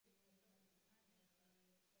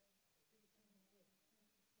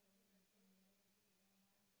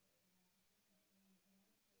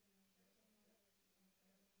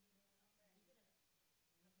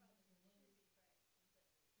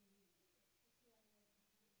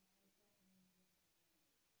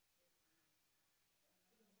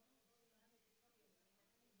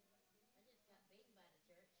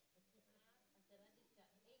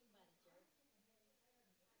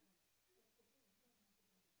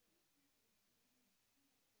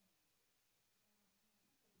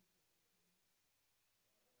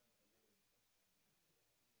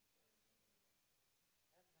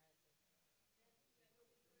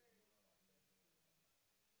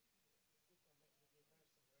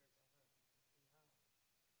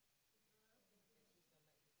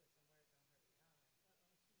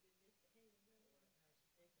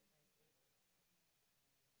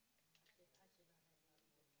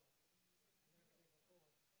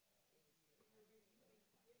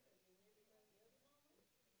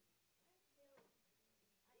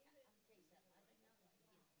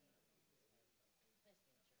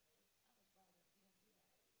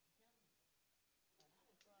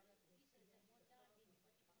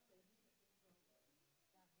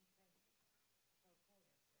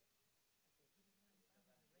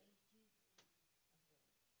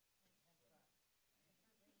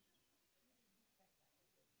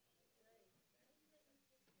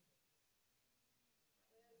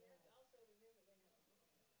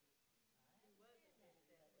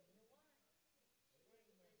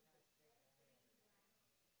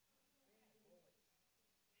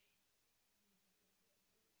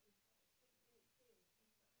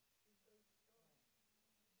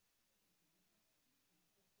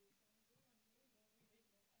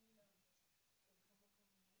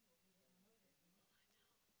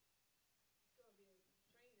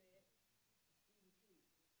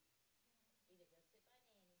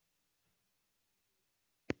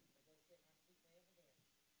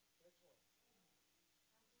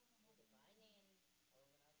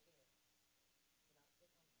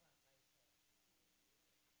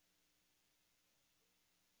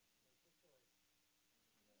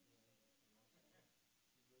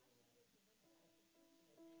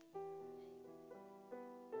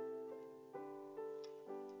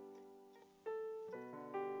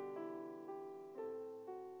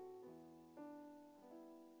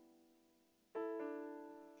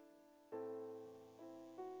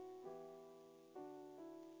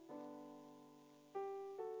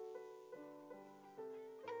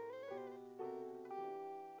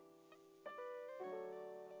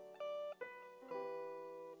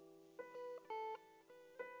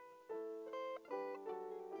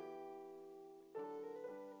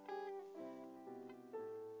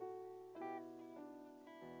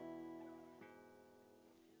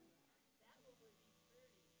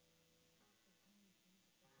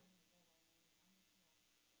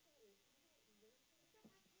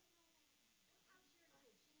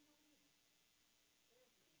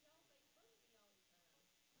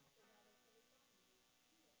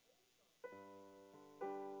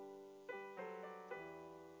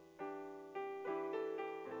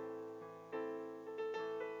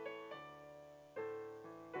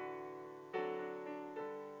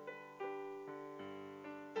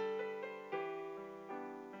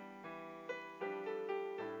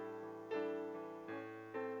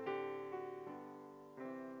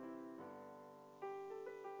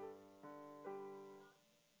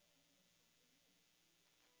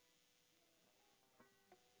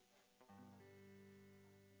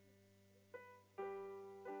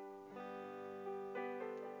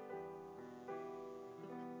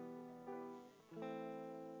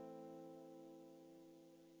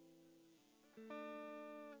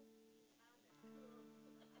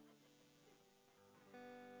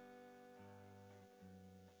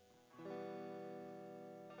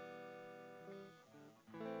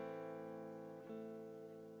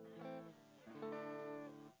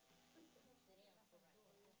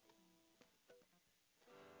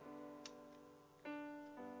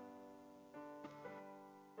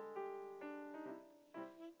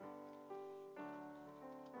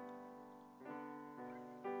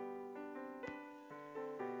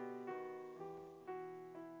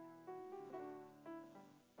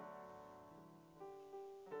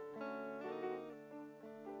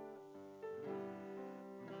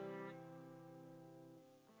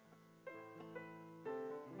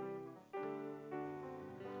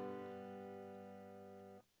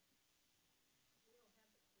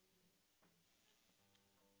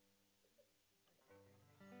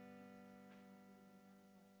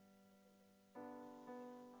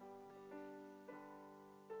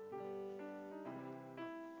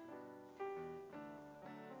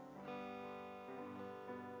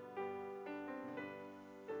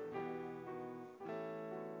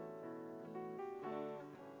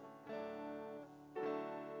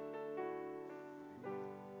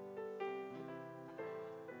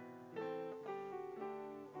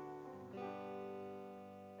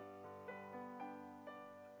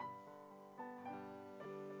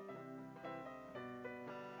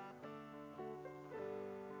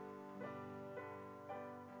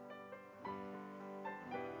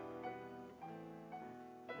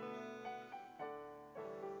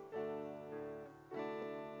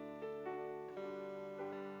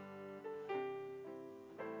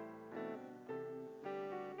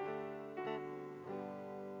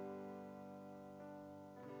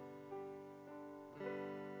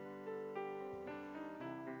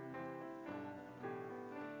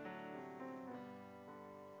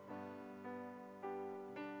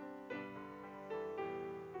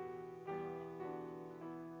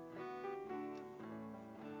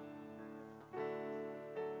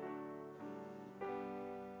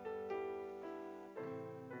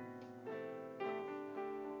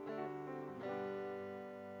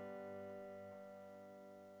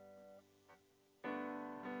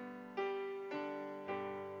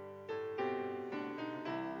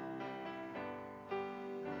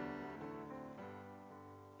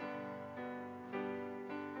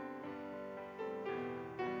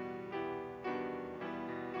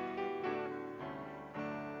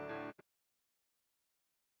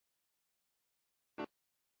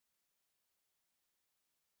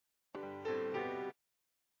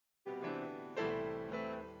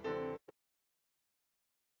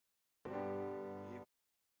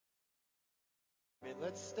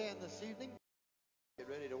Let's stand this evening. Get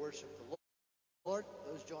ready to worship the Lord.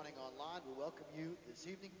 Those joining online, we welcome you this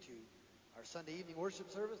evening to our Sunday evening worship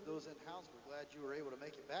service. Those in-house, we're glad you were able to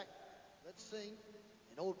make it back. Let's sing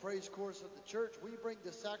an old praise chorus of the church. We bring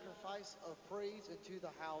the sacrifice of praise into the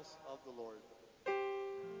house of the Lord.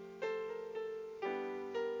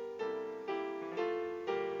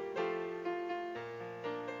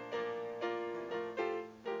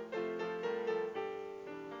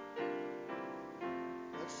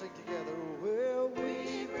 Let's sing together. Well,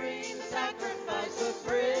 we bring the sacrifice of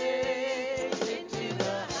praise into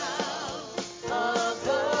the house of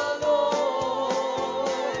the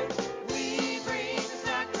Lord. We bring the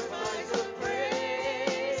sacrifice of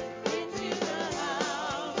praise into the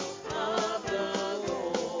house of the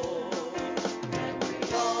Lord. And we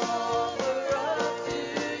offer up to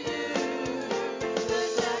you the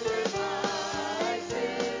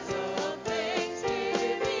sacrifices of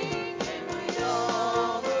thanksgiving. And we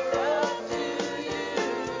offer up to you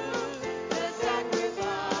the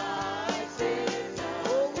sacrifices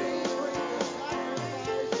of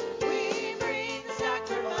we bring the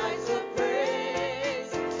sacrifice of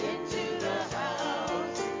praise into the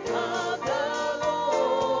house of the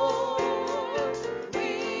Lord.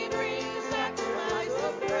 We bring the sacrifice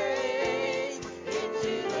of praise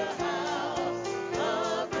into the house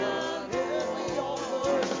of the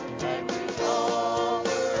Lord. And we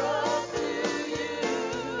offer up to you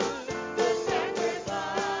the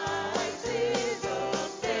sacrifices of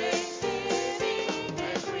thanksgiving.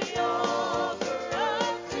 And we offer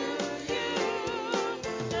up to you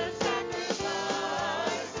the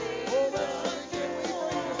sacrifices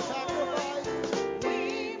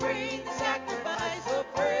we bring the sacrifice of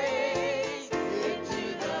praise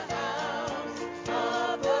into the house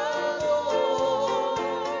of the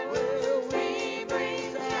Lord. We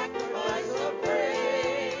bring the sacrifice of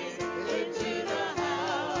praise into the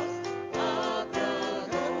house of the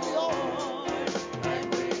Lord. And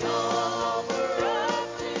we offer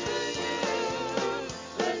up to you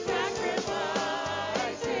the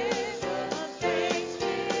sacrifices of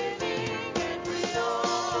thanksgiving. And we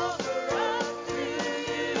offer up to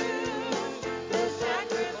you the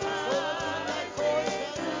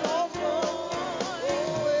sacrifices of joy.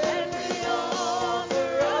 And we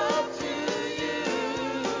offer up to you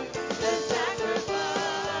the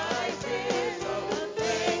sacrifices of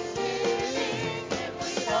thanksgiving. And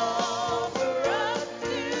we offer up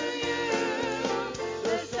to you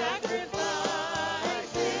the sacrifices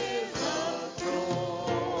of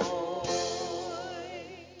joy.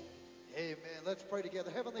 Amen. Let's pray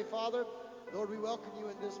together. Heavenly Father, Lord, we welcome you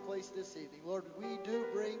in this place this evening. Lord, we do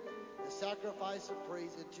bring the sacrifice of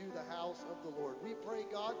praise into the house of the Lord. We pray,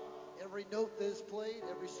 God, every note that is played,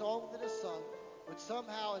 every song that is sung, would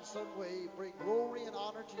somehow in some way bring glory and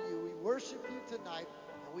honor to you. We worship you tonight,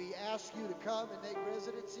 and we ask you to come and make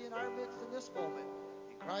residency in our midst in this moment.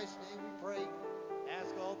 In Christ's name we pray.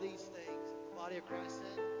 Ask all these things. The body of Christ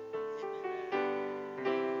said, Amen.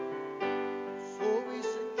 So we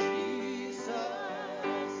sing Jesus,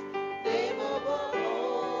 name above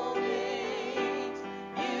all names,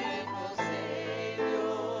 beautiful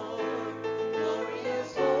Savior,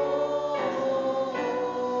 glorious Lord.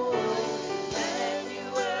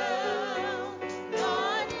 Emmanuel,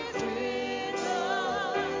 God is with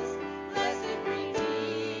us, blessed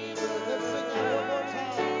Redeemer. Let's sing that one more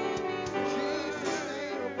time. Jesus,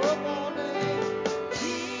 name above all names.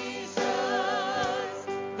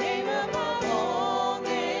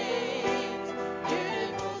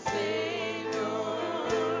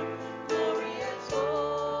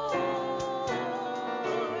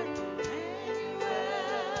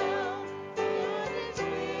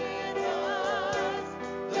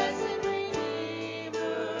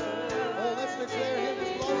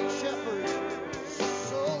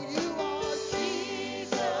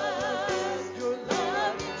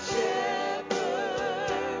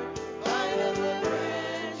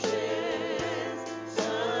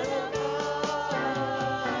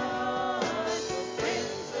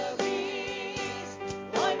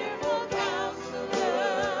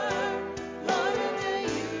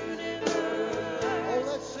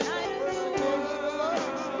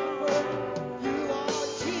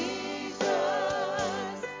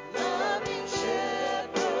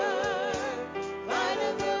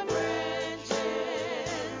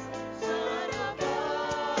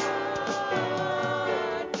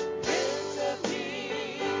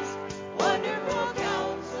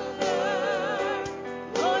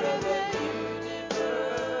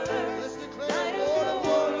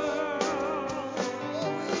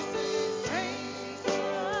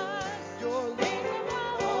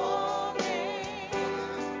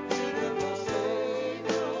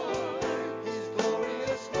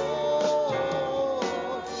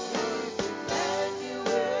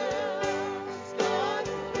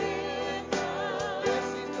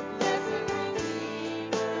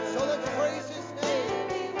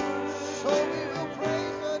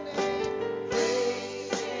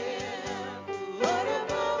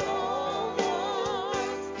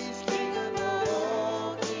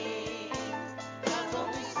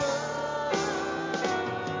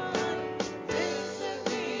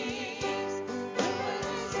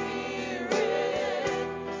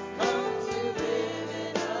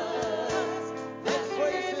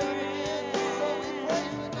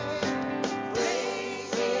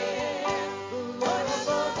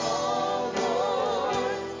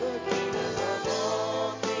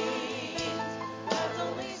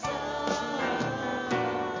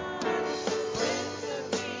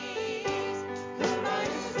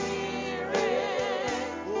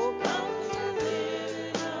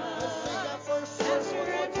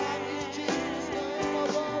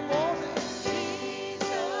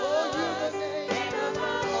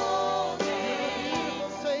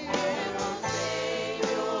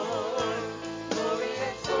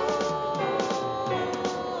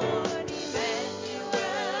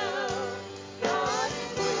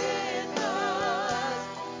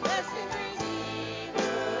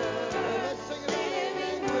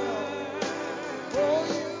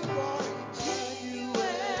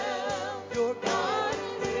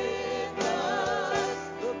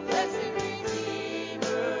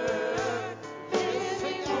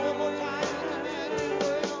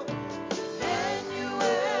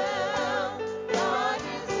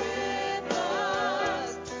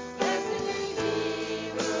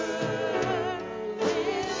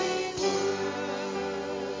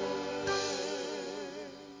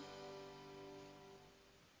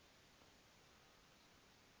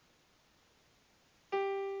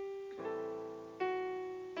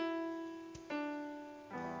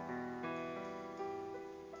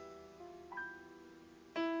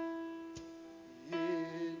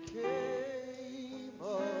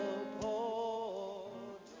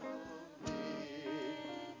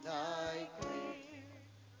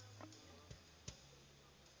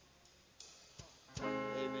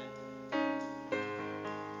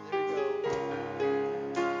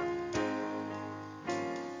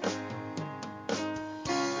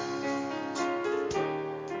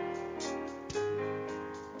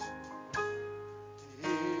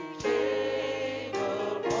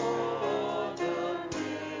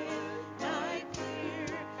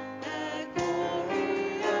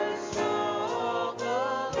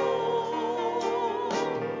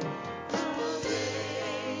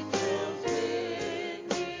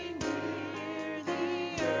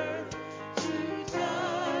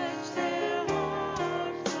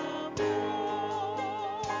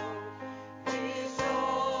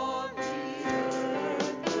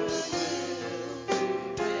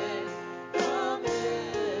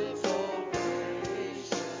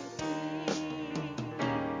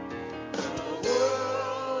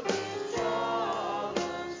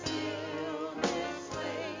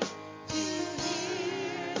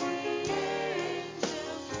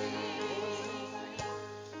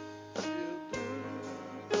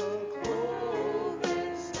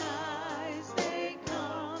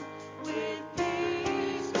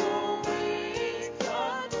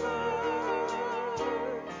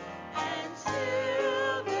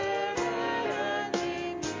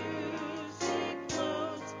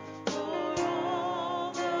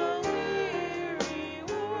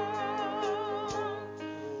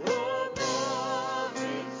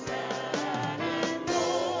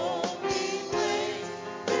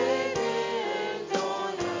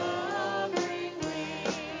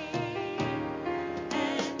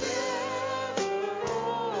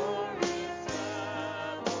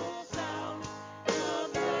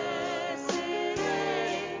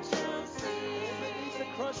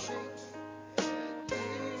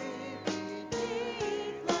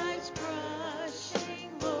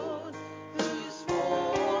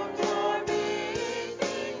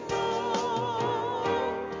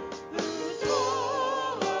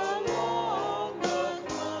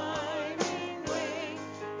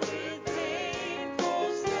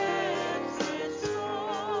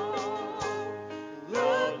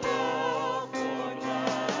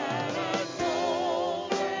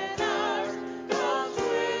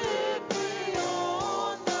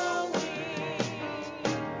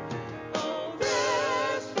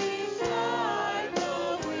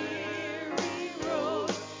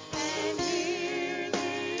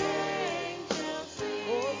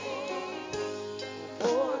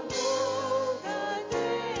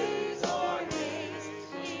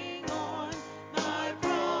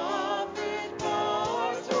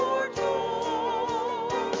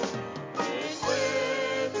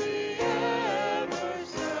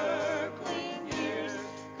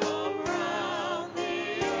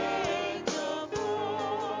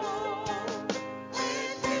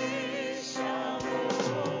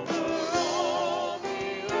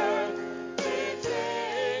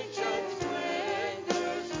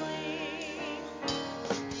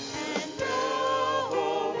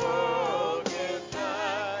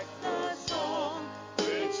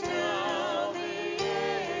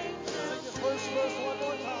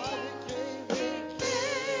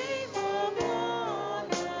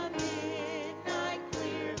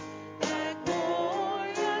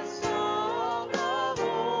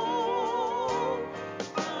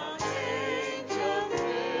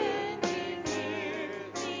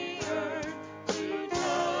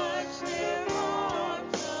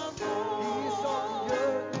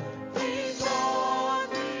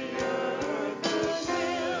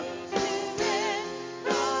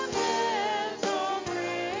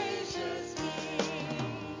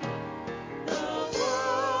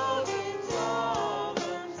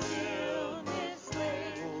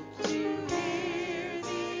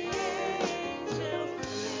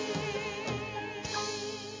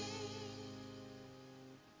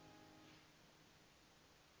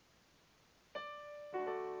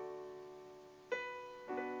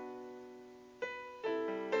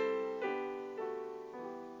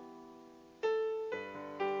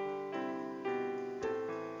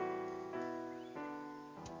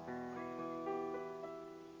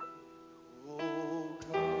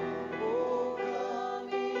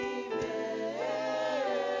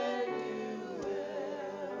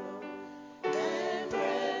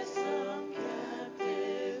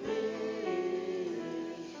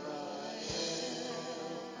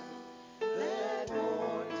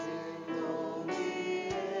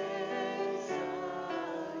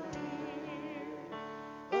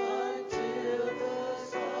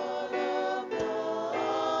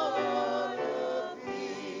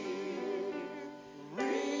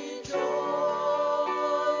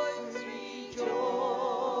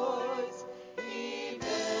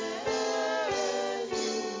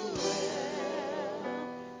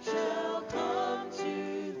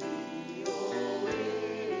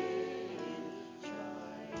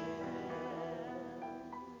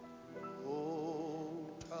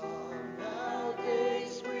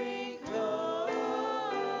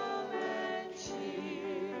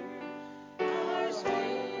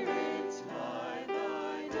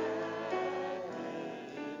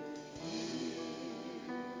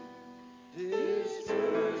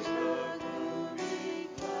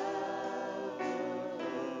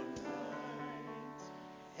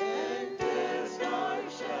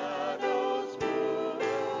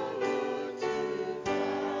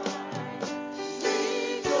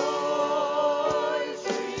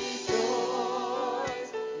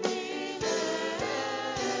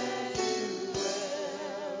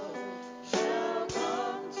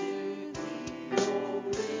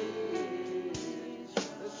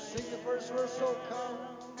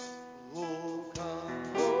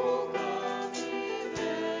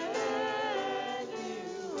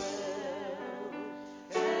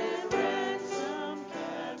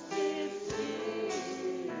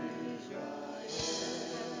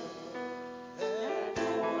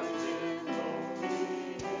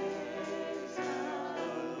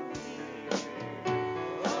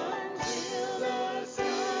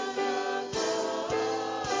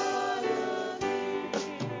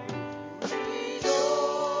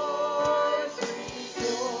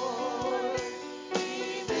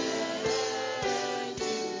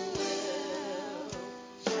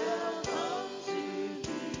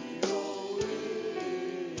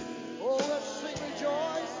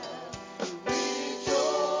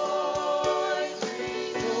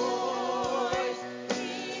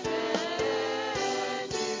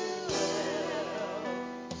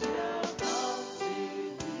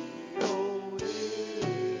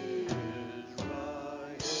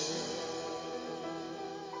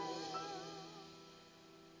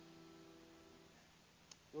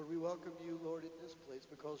 Lord, we welcome you, Lord, in this place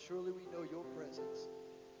because surely we know your presence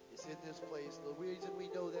is in this place. The reason we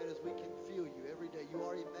know that is we can feel you every day. You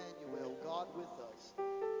are Emmanuel, God with us.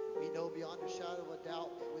 We know beyond a shadow of a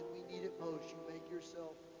doubt that when we need it most, you make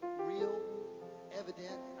yourself real,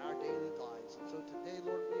 evident in our daily lives. And so today,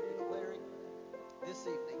 Lord, we are declaring this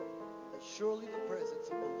evening that surely the presence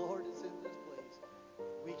of the Lord is in this place.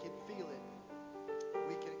 We can feel it.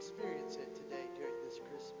 We can experience it today during this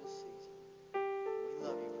Christmas season. We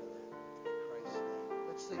love you for that. In Christ's name.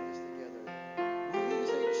 Let's sing this together. We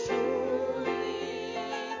sing, surely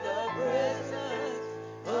the presence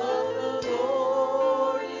of the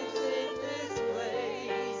Lord is in this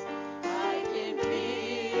place. I can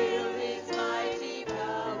feel his mighty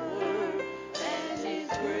power and his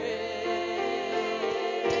grace.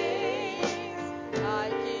 I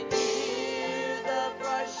can hear the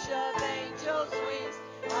rush of angels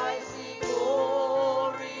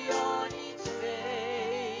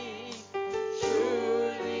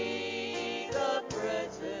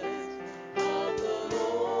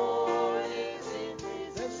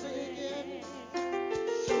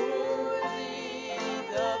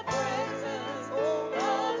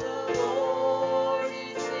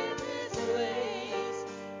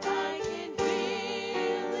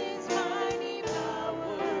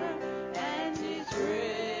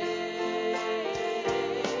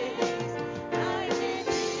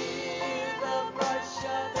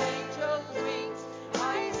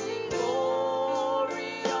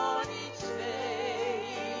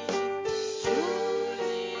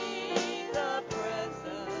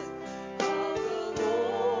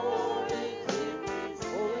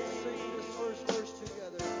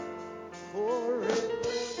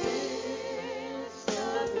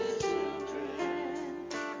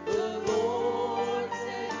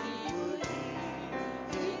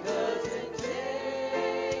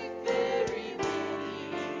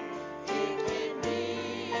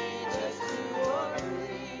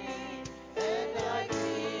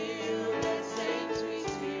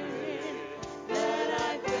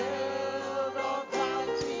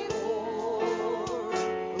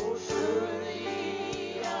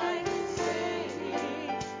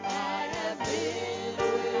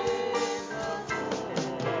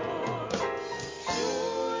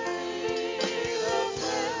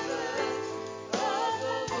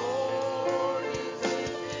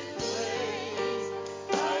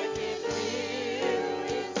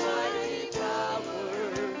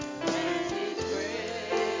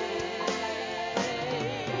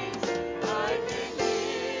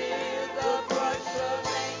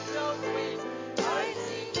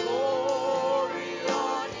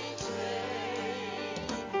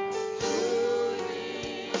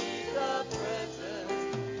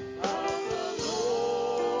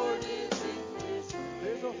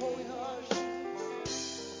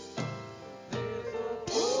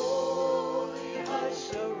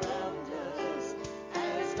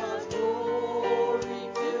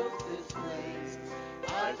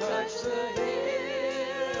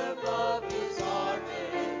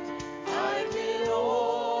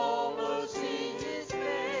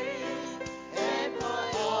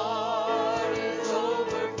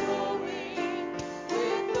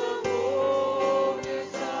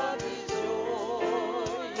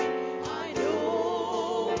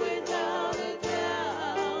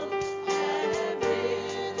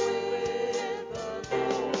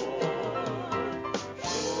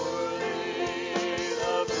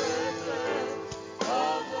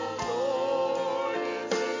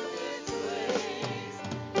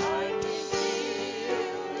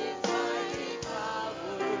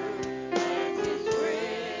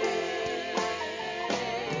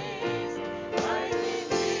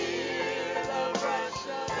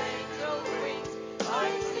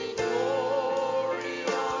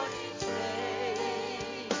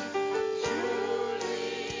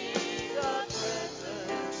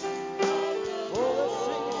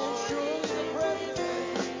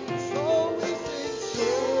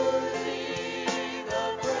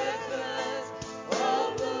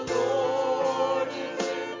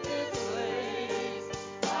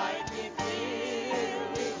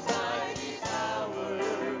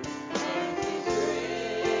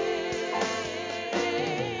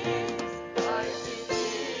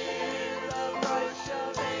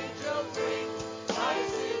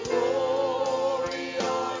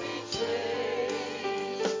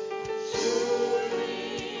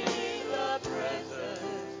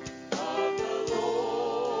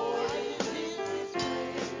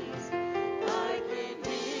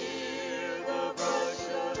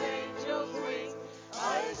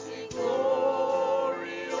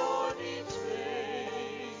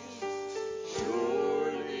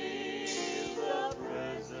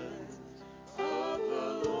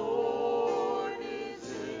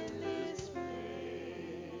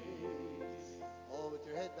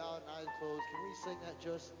that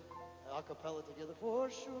just a cappella together. For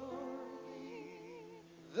surely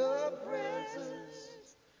the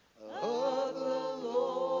presence of the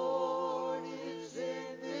Lord is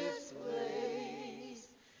in this place.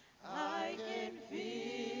 I can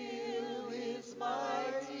feel His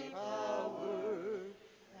mighty power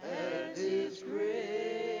and His grace.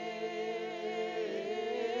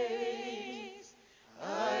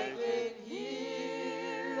 I can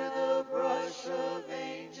hear the brush of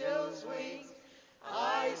angels' wings.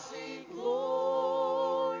 I see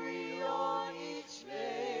glory on each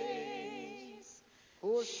face.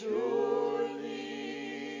 For surely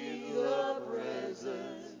the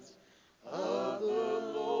presence of the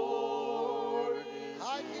Lord is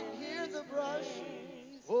I can hear the brush.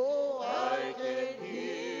 Oh, I can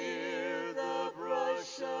hear the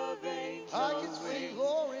brush of angels' I can see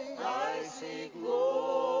glory. I see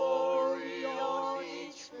glory on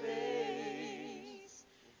each face.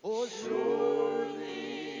 For surely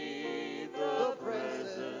the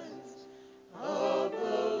presence of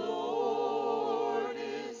the Lord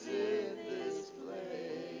is in this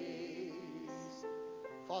place.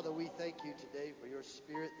 Father, we thank you today for your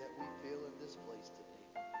Spirit that we feel in this place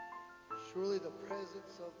today. Surely the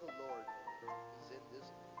presence of the Lord is in this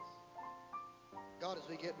place. God, as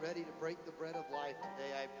we get ready to break the bread of life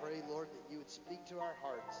today, I pray, Lord, that you would speak to our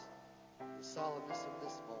hearts the solemnness of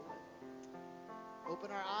this moment. Open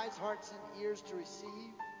our eyes, hearts, and ears to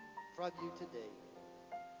receive from you today.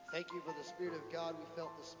 Thank you for the Spirit of God we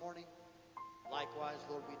felt this morning. Likewise,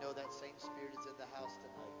 Lord, we know that same Spirit is in the house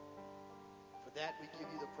tonight. For that, we give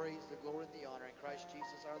you the praise, the glory, and the honor. In Christ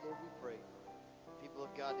Jesus, our Lord, we pray. People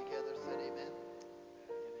of God together said amen. Amen.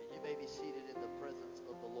 You may be seated in the presence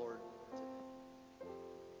of the Lord today.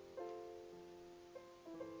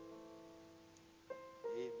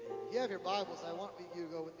 Amen. If you have your Bibles, I want you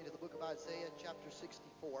to go with me to the book of Isaiah, chapter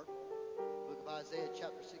 64. Book of Isaiah,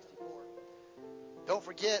 chapter 64. Don't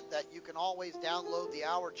forget that you can always download the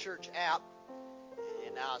Our Church app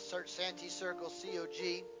and search Santee Circle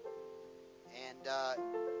COG, and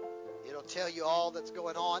it'll tell you all that's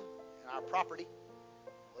going on in our property,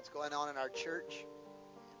 what's going on in our church,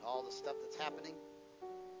 and all the stuff that's happening.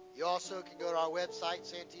 You also can go to our website,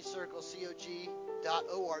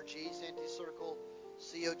 santeecirclecog.org,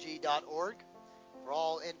 santeecirclecog.org, for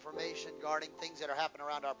all information regarding things that are happening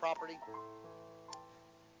around our property.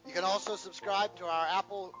 You can also subscribe to our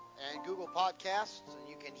Apple and Google podcasts, and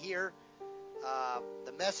you can hear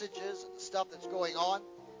the messages and the stuff that's going on.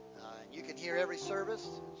 And you can hear every service.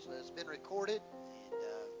 It's been recorded, and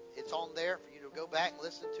it's on there for you to go back and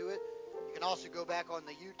listen to it. You can also go back on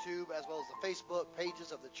the YouTube as well as the Facebook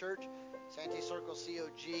pages of the church, Santee Circle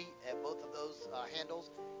COG, at both of those handles.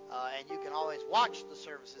 And you can always watch the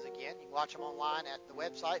services again. You can watch them online at the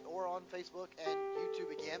website or on Facebook and YouTube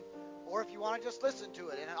again. Or if you want to just listen to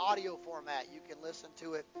it in an audio format, you can listen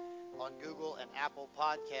to it on Google and Apple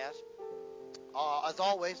Podcasts. As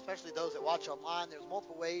always, especially those that watch online, there's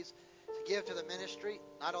multiple ways to give to the ministry,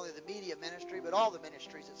 not only the media ministry, but all the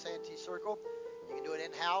ministries at Santee Circle. You can do it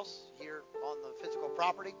in-house here on the physical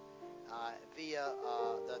property via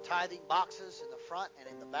the tithing boxes in the front and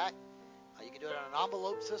in the back. You can do it on an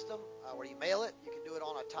envelope system where you mail it. You can do it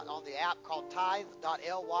on the app called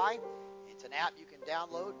tithe.ly. It's an app you can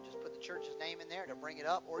download. Just put the church's name in there to bring it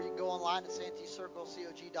up. Or you can go online to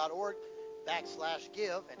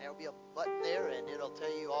santeecirclecog.org/give, and there'll be a button there, and it'll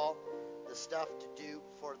tell you all the stuff to do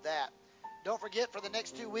for that. Don't forget, for the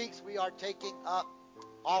next 2 weeks, we are taking up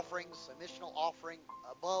offerings, a missional offering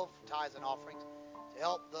above tithes and offerings, to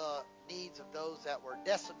help the needs of those that were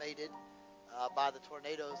decimated by the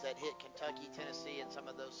tornadoes that hit Kentucky, Tennessee, and some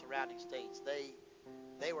of those surrounding states.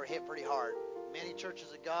 They were hit pretty hard. Many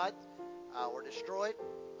churches of God were destroyed.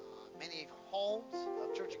 Many homes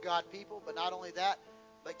of Church of God people, but not only that,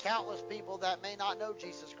 but countless people that may not know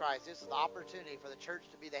Jesus Christ. This is the opportunity for the church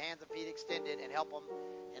to be the hands and feet extended and help them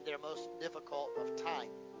in their most difficult of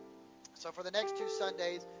time. So for the next 2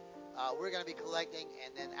 Sundays, we're going to be collecting,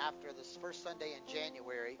 and then after this first Sunday in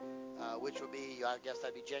January, which will be, I guess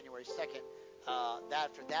that'd be January 2nd,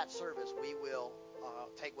 after that service, we will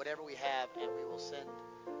take whatever we have and we will send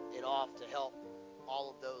it off to help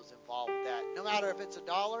all of those involved with that. No matter if it's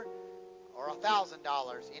 $1 or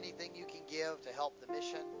 $1,000, anything you can give to help the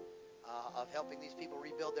mission of helping these people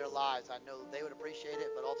rebuild their lives, I know they would appreciate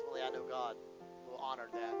it, but ultimately I know God will honor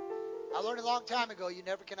that. I learned a long time ago, you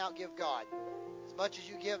never can outgive God. As much as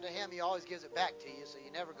you give to Him, He always gives it back to you, so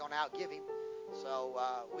you're never going to outgive Him. So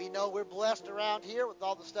we know we're blessed around here with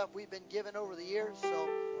all the stuff we've been given over the years, so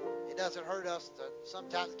it doesn't hurt us to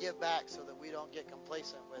sometimes give back so that we don't get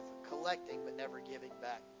complacent with collecting but never giving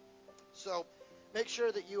back. So make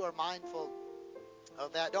sure that you are mindful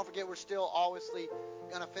of that. Don't forget, we're still obviously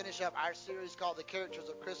going to finish up our series called The Characters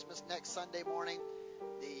of Christmas next Sunday morning,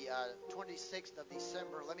 the 26th of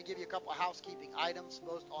December. Let me give you a couple of housekeeping items,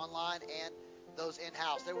 both online and those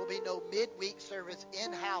in-house. There will be no midweek service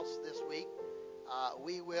in-house this week.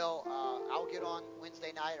 I'll get on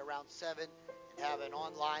Wednesday night around 7 and have an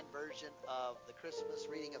online version of the Christmas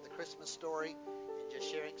reading of the Christmas story and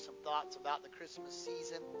just sharing some thoughts about the Christmas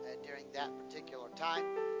season during that particular time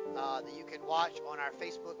that you can watch on our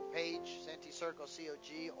Facebook page, Santee Circle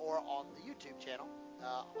COG, or on the YouTube channel.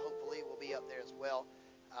 Hopefully it will be up there as well.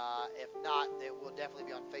 If not, it will definitely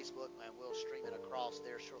be on Facebook, and we'll stream it across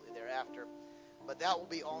there shortly thereafter. But that will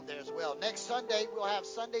be on there as well. Next Sunday, we'll have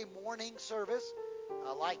Sunday morning service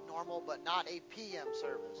like normal, but not a PM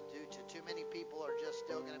service due to too many people are just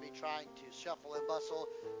still going to be trying to shuffle and bustle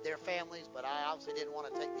their families. But I obviously didn't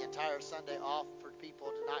want to take the entire Sunday off for people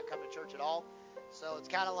to not come to church at all. So it's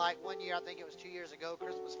kind of like one year, I think it was 2 years ago,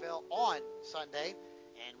 Christmas fell on Sunday,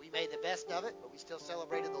 and we made the best of it, but we still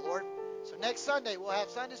celebrated the Lord. So next Sunday, we'll have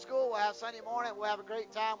Sunday school, we'll have Sunday morning, we'll have a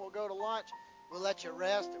great time, we'll go to lunch. We'll let you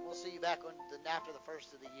rest, and we'll see you back after the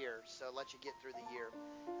first of the year. So let you get through the year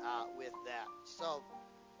with that. So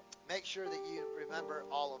make sure that you remember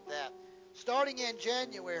all of that. Starting in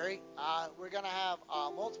January, we're going to have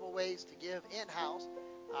multiple ways to give in-house.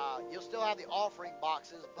 You'll still have the offering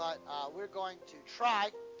boxes, but we're going to try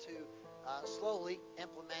to slowly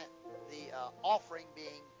implement the offering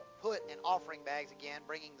being put in offering bags again,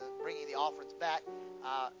 bringing the offerings back.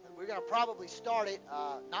 We're going to probably start it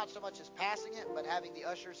not so much as passing it, but having the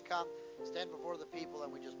ushers come, stand before the people,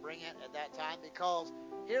 and we just bring it at that time. Because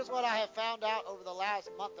here's what I have found out over the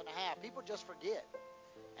last month and a half: people just forget,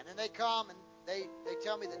 and then they come and they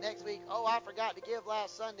tell me the next week, oh, I forgot to give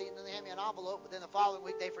last Sunday, and then they hand me an envelope. But then the following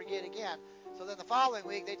week they forget again. So then the following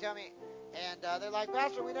week they tell me. And they're like,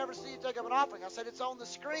 Pastor, we never see you take up an offering. I said, it's on the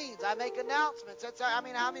screens. I make announcements. How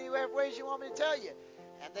many ways you want me to tell you?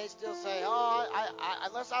 And they still say,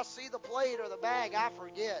 unless I see the plate or the bag, I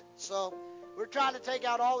forget. So we're trying to take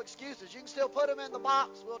out all excuses. You can still put them in the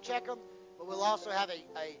box. We'll check them. But we'll also have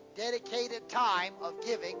a dedicated time of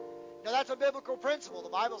giving. Now, that's a biblical principle. The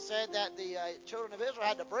Bible said that the children of Israel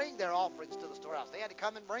had to bring their offerings to the storehouse. They had to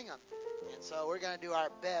come and bring them. And so we're going to do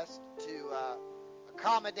our best to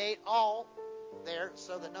accommodate all there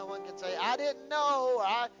so that no one can say, I didn't know, or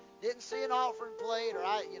I didn't see an offering plate, or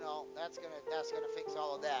that's gonna fix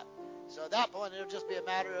all of that. So at that point, it'll just be a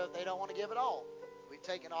matter of they don't want to give it all. We've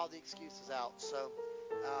taken all the excuses out. So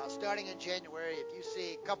starting in January, if you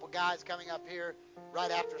see a couple guys coming up here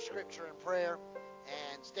right after scripture and prayer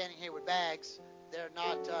and standing here with bags, they're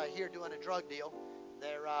not here doing a drug deal.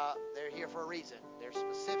 They're here for a reason. They're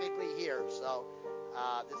specifically here. So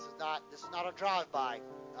this is not a drive-by.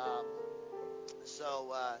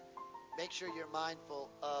 So make sure you're mindful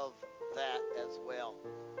of that as well.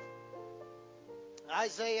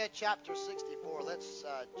 Isaiah chapter 64. Let's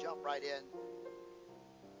jump right in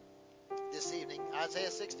this evening. Isaiah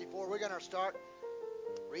 64. We're going to start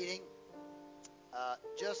reading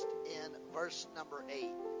just in verse number 8.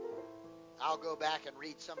 I'll go back and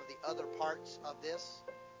read some of the other parts of this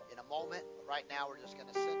in a moment. But right now we're just going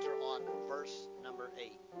to center on verse number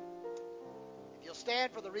 8. If you'll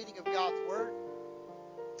stand for the reading of God's Word.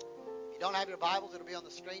 If you don't have your Bibles, it'll be on the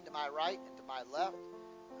screen to my right and to my left.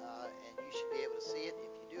 And you should be able to see it.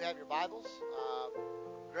 If you do have your Bibles,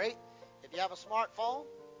 great. If you have a smartphone,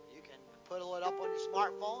 you can put it up on your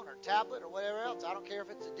smartphone or tablet or whatever else. I don't care if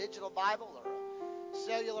it's a digital Bible or a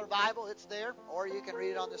cellular Bible, it's there. Or you can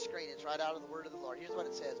read it on the screen. It's right out of the Word of the Lord. Here's what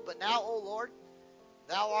it says. But now, O Lord,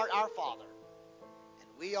 Thou art our Father, and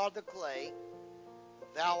we are the clay.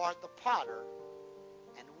 Thou art the potter,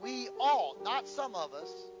 and we all, not some of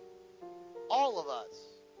us, all of us,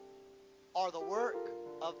 are the work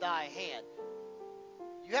of Thy hand.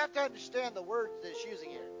 You have to understand the words that it's using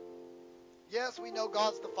here. Yes, we know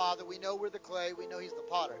God's the Father. We know we're the clay. We know He's the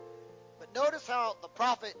potter. But notice how the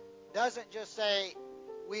prophet doesn't just say,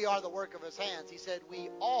 we are the work of His hands. He said, we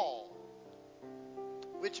all.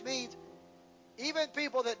 Which means, even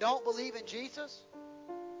people that don't believe in Jesus,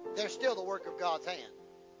 they're still the work of God's hand.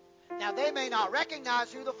 Now, they may not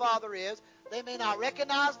recognize who the Father is. They may not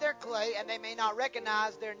recognize their clay, and they may not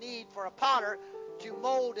recognize their need for a potter to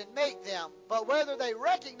mold and make them. But whether they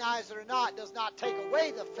recognize it or not does not take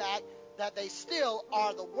away the fact that they still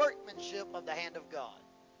are the workmanship of the hand of God.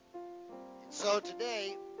 And so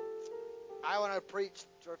today, I want to preach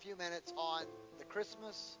for a few minutes on the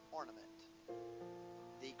Christmas ornament.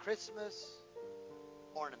 The Christmas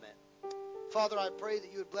ornament. Father, I pray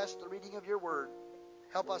that you would bless the reading of your word.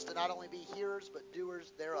 Help us to not only be hearers, but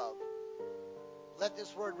doers thereof. Let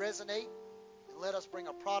this word resonate, and let us bring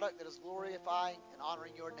a product that is glorifying and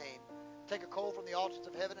honoring your name. Take a coal from the altars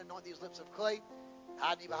of heaven, anoint these lips of clay,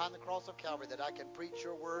 hide me behind the cross of Calvary that I can preach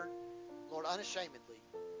your word, Lord, unashamedly.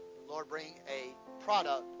 And Lord, bring a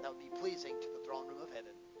product that would be pleasing to the throne room of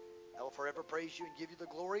heaven. I will forever praise you and give you the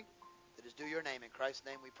glory that is due your name. In Christ's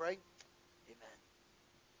name we pray. Amen.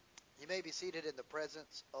 You may be seated in the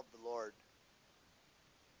presence of the Lord.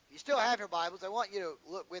 If you still have your Bibles, I want you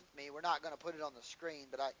to look with me. We're not going to put it on the screen,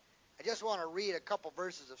 but I just want to read a couple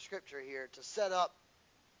verses of Scripture here to set up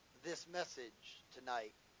this message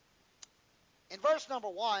tonight. In verse number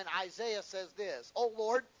 1, Isaiah says this, O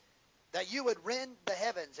Lord, that you would rend the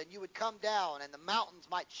heavens, and you would come down, and the mountains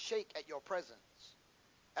might shake at your presence.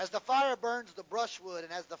 As the fire burns the brushwood,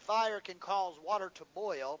 and as the fire can cause water to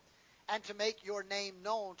boil, and to make your name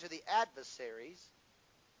known to the adversaries,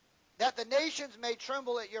 that the nations may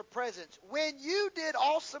tremble at your presence. When you did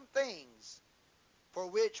awesome things for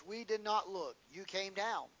which we did not look, you came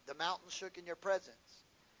down. The mountains shook in your presence.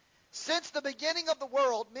 Since the beginning of the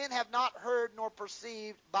world, men have not heard nor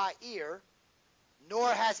perceived by ear, nor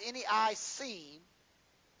has any eye seen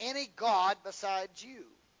any God besides you,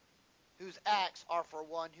 whose acts are for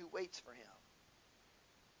one who waits for him.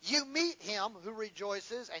 You meet him who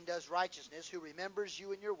rejoices and does righteousness, who remembers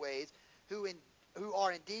you in your ways, who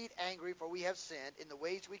are indeed angry, for we have sinned in the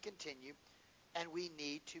ways we continue, and we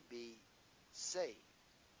need to be saved.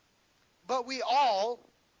 But we all,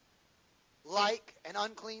 like an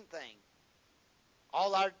unclean thing,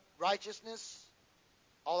 all our righteousness,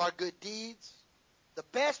 all our good deeds, the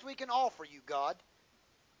best we can offer you, God,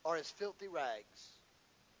 are as filthy rags,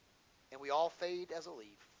 and we all fade as a leaf.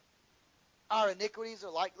 Our iniquities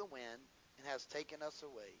are like the wind, and has taken us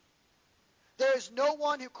away. There is no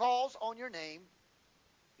one who calls on your name,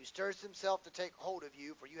 who stirs himself to take hold of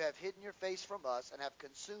you, for you have hidden your face from us, and have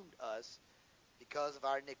consumed us because of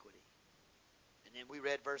our iniquity. And then we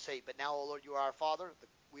read verse 8, But now, O Lord, you are our Father,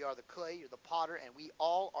 we are the clay, you're the potter, and we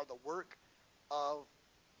all are the work of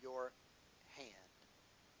your hand.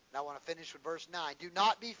 And I want to finish with verse 9. Do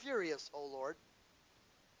not be furious, O Lord,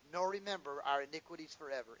 nor remember our iniquities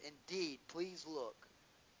forever. Indeed, please look,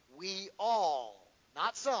 we all,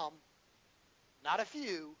 not some, not a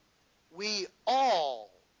few, we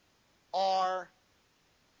all are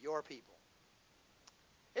your people.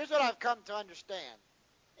 Here's what I've come to understand.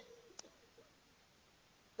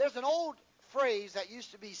 There's an old phrase that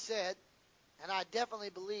used to be said, and I definitely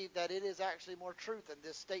believe that it is actually more truth in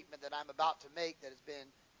this statement that I'm about to make that has been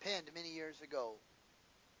penned many years ago.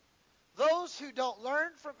 Those who don't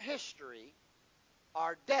learn from history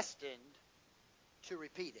are destined to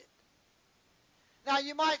repeat it. Now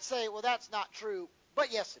you might say, well, that's not true,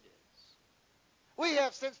 but yes it is. We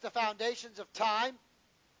have, since the foundations of time,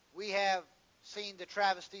 we have seen the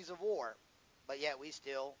travesties of war, but yet we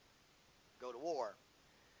still go to war.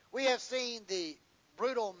 We have seen the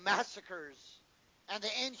brutal massacres and the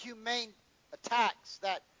inhumane attacks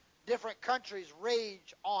that different countries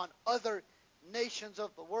rage on other nations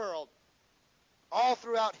of the world all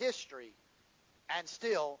throughout history and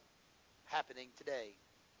still happening today.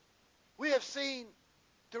 We have seen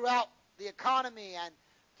throughout the economy and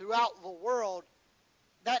throughout the world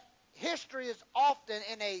that history is often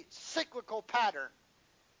in a cyclical pattern.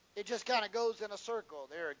 It just kind of goes in a circle.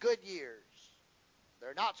 There are good years. There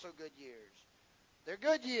are not so good years. There are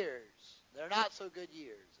good years. There are not so good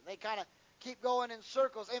years. And they kind of keep going in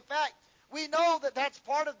circles. In fact, we know that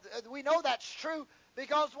we know that's true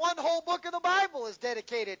because one whole book of the Bible is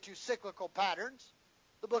dedicated to cyclical patterns,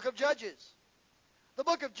 the book of Judges. The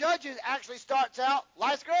book of Judges actually starts out,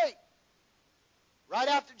 life's great. Right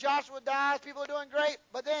after Joshua dies, people are doing great.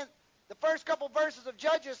 But then the first couple verses of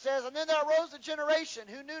Judges says, And then there arose a generation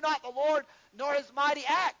who knew not the Lord nor his mighty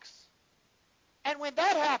acts. And when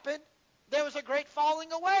that happened, there was a great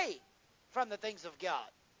falling away from the things of God.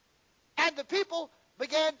 And the people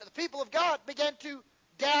of God began to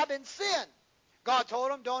dab in sin. God told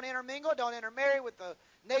them, don't intermingle, don't intermarry with the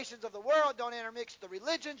nations of the world, don't intermix the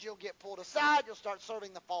religions, you'll get pulled aside, you'll start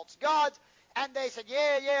serving the false gods. And they said,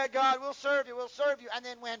 yeah, God, we'll serve you. And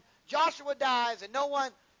then when Joshua dies and no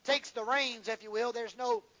one takes the reins, if you will, there's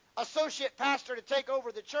no associate pastor to take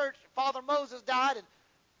over the church. Father Moses died and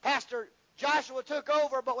Pastor Joshua took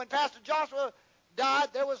over, but when Pastor Joshua died,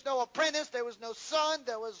 there was no apprentice, there was no son,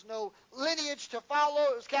 there was no lineage to follow.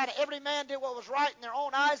 It was kind of every man did what was right in their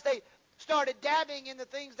own eyes. They started dabbing in the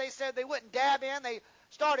things they said they wouldn't dab in. They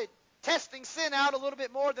started testing sin out a little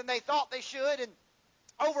bit more than they thought they should, and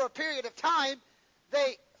over a period of time,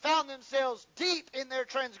 they found themselves deep in their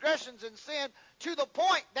transgressions and sin to the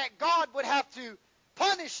point that God would have to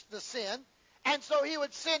punish the sin, and so he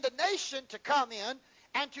would send a nation to come in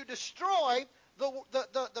and to destroy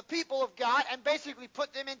the people of God and basically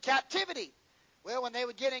put them in captivity. Well, when they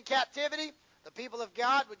would get in captivity, the people of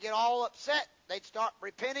God would get all upset. They'd start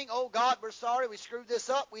repenting. Oh, God, we're sorry. We screwed this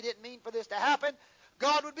up. We didn't mean for this to happen.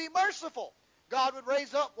 God would be merciful. God would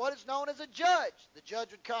raise up what is known as a judge. The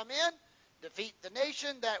judge would come in, defeat the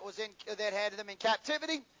nation that had them in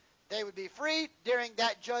captivity. They would be free. During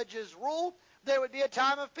that judge's rule, there would be a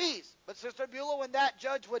time of peace. But Sister Beulah, when that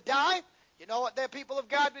judge would die, you know what the people of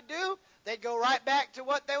God would do? They'd go right back to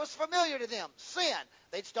what was familiar to them, sin.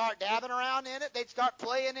 They'd start dabbing around in it. They'd start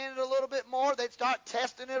playing in it a little bit more. They'd start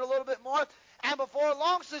testing it a little bit more. And before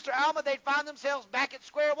long, Sister Alma, they'd find themselves back at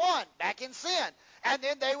square one, back in sin. And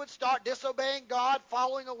then they would start disobeying God,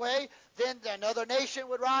 following away. Then another nation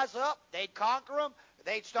would rise up. They'd conquer them.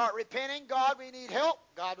 They'd start repenting. God, we need help.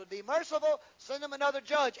 God would be merciful. Send them another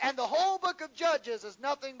judge. And the whole book of Judges is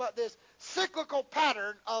nothing but this cyclical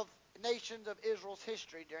pattern of nations of Israel's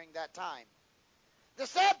history during that time. The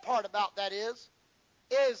sad part about that is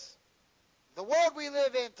the world we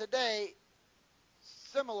live in today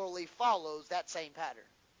similarly follows that same pattern.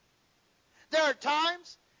 There are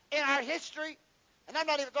times in our history, and I'm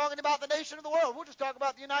not even talking about the nation of the world, we'll just talk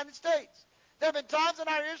about the United States. There have been times in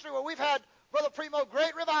our history where we've had, Brother Primo,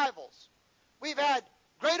 great revivals. We've had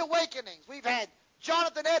great awakenings. We've had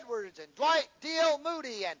Jonathan Edwards and Dwight D.L.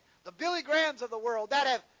 Moody and the Billy Grahams of the world that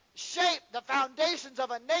have shaped the foundations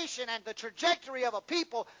of a nation and the trajectory of a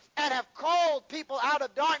people and have called people out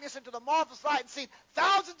of darkness into the marvelous light and seen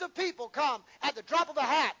thousands of people come at the drop of a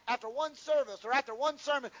hat after one service or after one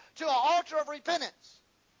sermon to an altar of repentance.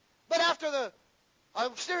 But after a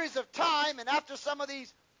series of time and after some of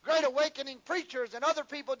these great awakening preachers and other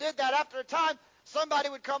people did that, after a time somebody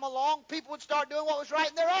would come along, people would start doing what was right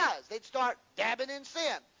in their eyes. They'd start dabbing in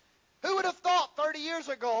sin. Who would have thought 30 years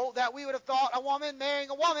ago that we would have thought a woman marrying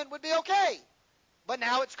a woman would be okay? But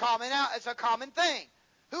now it's a common thing.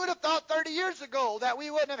 Who would have thought 30 years ago that we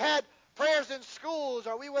wouldn't have had prayers in schools,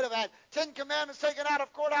 or we would have had 10 commandments taken out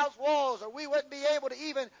of courthouse walls, or we wouldn't be able to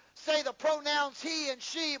even say the pronouns he and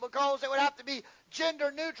she because it would have to be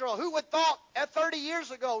gender neutral? Who would have thought at 30 years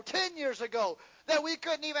ago, 10 years ago, that we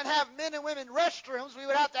couldn't even have men and women restrooms? We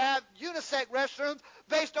would have to have unisex restrooms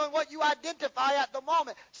based on what you identify at the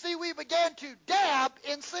moment. See, we began to dab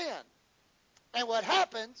in sin. And what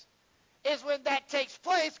happens is when that takes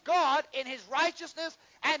place, God, in his righteousness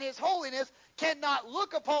and his holiness, cannot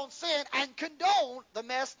look upon sin and condone the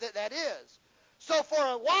mess that is. So for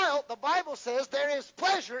a while, the Bible says there is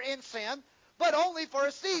pleasure in sin, but only for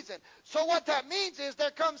a season. So what that means is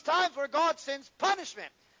there comes times where God sends punishment.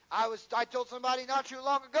 I told somebody not too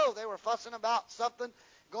long ago, they were fussing about something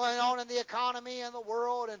going on in the economy and the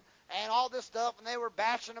world and all this stuff, and they were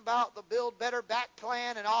bashing about the Build Better Back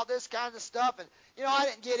plan and all this kind of stuff. And, I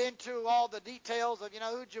didn't get into all the details of,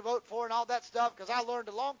 who'd you vote for and all that stuff, because I learned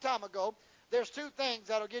a long time ago there's two things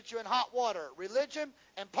that'll get you in hot water: religion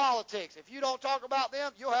and politics. If you don't talk about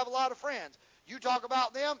them, you'll have a lot of friends. You talk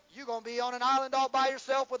about them, you're going to be on an island all by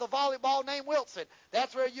yourself with a volleyball named Wilson.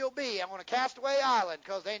 That's where you'll be, on a castaway island,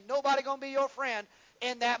 because ain't nobody going to be your friend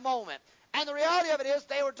in that moment. And the reality of it is,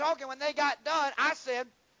 they were talking, when they got done, I said,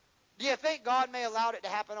 do you think God may allow it to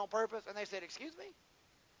happen on purpose? And they said, excuse me?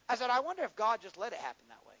 I said, I wonder if God just let it happen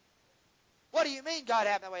that way. What do you mean God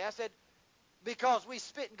happened that way? I said, because we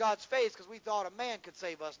spit in God's face because we thought a man could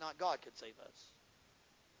save us, not God could save us.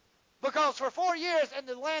 Because for 4 years in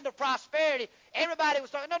the land of prosperity, everybody was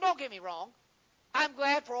talking. No, don't get me wrong. I'm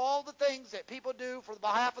glad for all the things that people do for the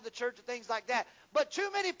behalf of the church and things like that. But too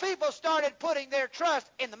many people started putting their trust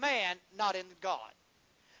in the man, not in God.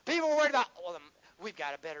 People were worried about, well, we've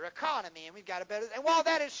got a better economy and we've got a better. And while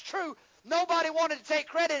that is true, nobody wanted to take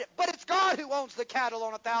credit. But it's God who owns the cattle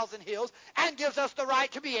on 1,000 hills and gives us the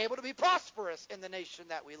right to be able to be prosperous in the nation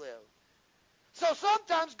that we live. So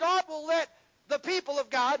sometimes God will let the people of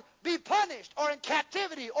God be punished or in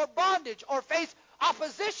captivity or bondage or face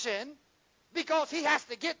opposition because he has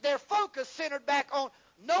to get their focus centered back on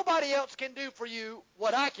nobody else can do for you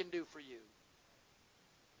what I can do for you.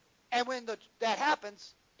 And when that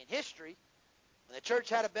happens in history, when the church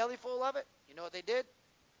had a belly full of it, you know what they did?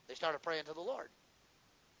 They started praying to the Lord.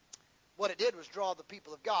 What it did was draw the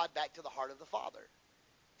people of God back to the heart of the Father.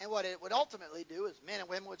 And what it would ultimately do is men and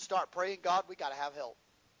women would start praying, God, we got to have help.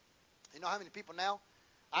 You know how many people now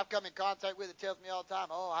I've come in contact with that tells me all the time,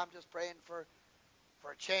 oh, I'm just praying for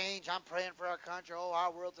a change. I'm praying for our country. Oh,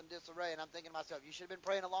 our world's in disarray. And I'm thinking to myself, you should have been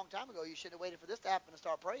praying a long time ago. You shouldn't have waited for this to happen to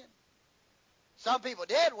start praying. Some people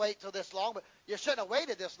did wait till this long, but you shouldn't have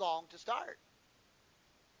waited this long to start.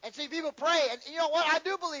 And see, people pray. And you know what? I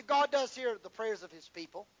do believe God does hear the prayers of his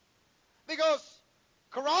people. Because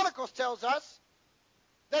Chronicles tells us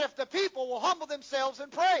that if the people will humble themselves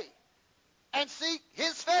and pray and seek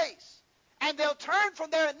his face, and they'll turn from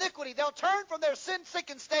their iniquity, they'll turn from their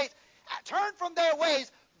sin-sickened state, turn from their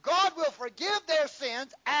ways, God will forgive their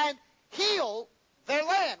sins and heal their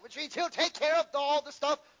land, which means he'll take care of all the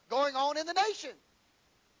stuff going on in the nation.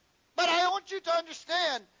 But I want you to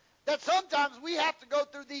understand that sometimes we have to go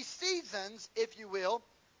through these seasons, if you will,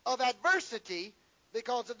 of adversity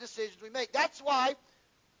because of decisions we make. That's why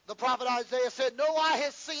the prophet Isaiah said, no eye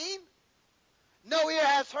has seen, no ear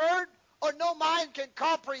has heard, or no mind can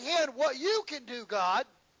comprehend what you can do, God.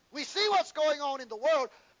 We see what's going on in the world,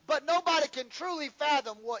 but nobody can truly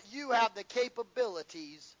fathom what you have the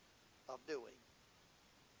capabilities of doing.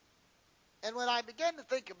 And when I began to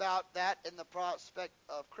think about that in the prospect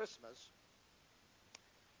of Christmas,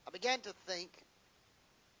 I began to think,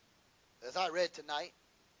 as I read tonight,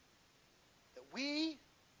 that we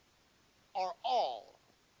are all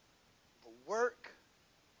the work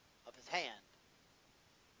of his hand.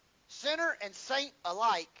 Sinner and saint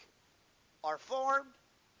alike are formed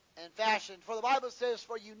and fashioned. For the Bible says,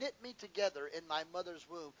 for you knit me together in my mother's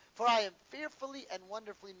womb. For I am fearfully and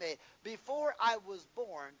wonderfully made. Before I was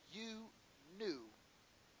born, you knew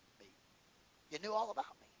me. You knew all about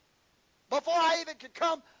me. Before I even could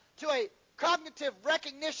come to a cognitive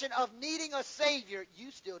recognition of needing a Savior,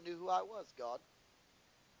 you still knew who I was, God.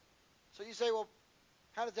 So you say, well,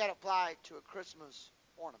 how does that apply to a Christmas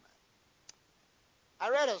ornament? I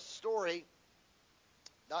read a story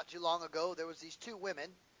not too long ago. There was these two women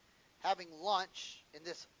having lunch in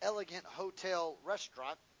this elegant hotel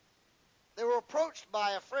restaurant. They were approached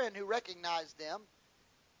by a friend who recognized them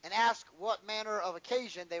and asked what manner of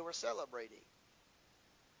occasion they were celebrating.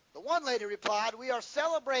 The one lady replied, we are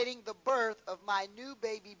celebrating the birth of my new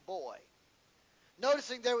baby boy.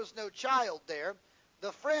 Noticing there was no child there,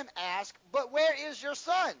 the friend asked, but where is your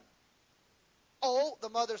son? Oh, the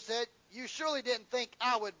mother said, you surely didn't think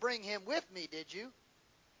I would bring him with me, did you?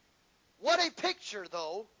 What a picture,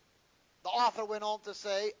 though, the author went on to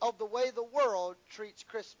say, of the way the world treats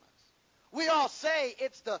Christmas. We all say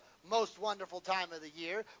it's the most wonderful time of the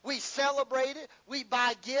year. We celebrate it. We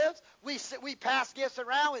buy gifts. We pass gifts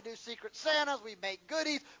around. We do Secret Santas. We make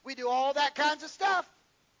goodies. We do all that kinds of stuff.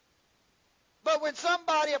 But when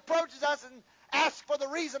somebody approaches us and asks for the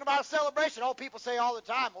reason of our celebration, all people say all the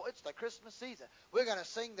time, well, it's the Christmas season. We're going to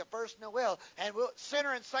sing the first Noel, and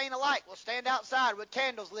sinner and saint alike will stand outside with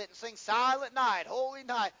candles lit and sing Silent Night, Holy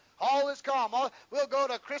Night. All is calm. We'll go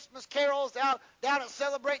to Christmas carols down and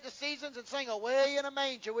celebrate the seasons and sing Away in a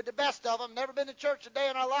Manger with the best of them. Never been to church a day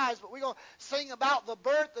in our lives, but we're going to sing about the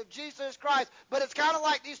birth of Jesus Christ. But it's kind of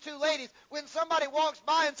like these two ladies. When somebody walks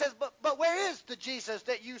by and says, but where is the Jesus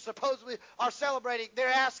that you supposedly are celebrating? They're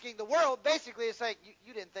asking the world, basically, it's like,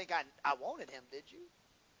 you didn't think I wanted him, did you?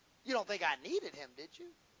 You don't think I needed him, did you?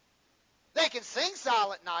 They can sing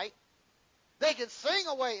Silent Night. They can sing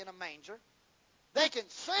Away in a Manger. They can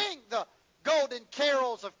sing the golden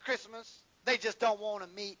carols of Christmas. They just don't want to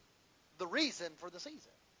meet the reason for the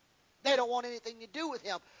season. They don't want anything to do with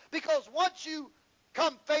him. Because once you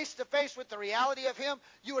come face to face with the reality of him,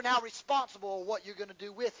 you are now responsible for what you're going to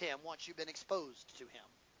do with him once you've been exposed to him.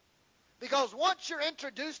 Because once you're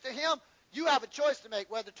introduced to him, you have a choice to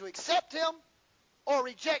make whether to accept him or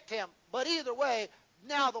reject him. But either way,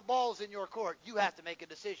 now the ball's in your court. You have to make a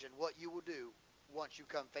decision what you will do once you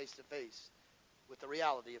come face to face with the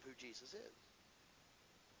reality of who Jesus is.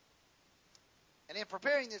 And in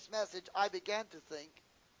preparing this message, I began to think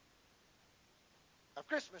of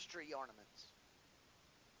Christmas tree ornaments.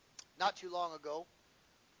 Not too long ago,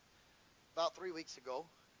 about 3 weeks ago,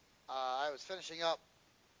 I was finishing up,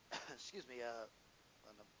 an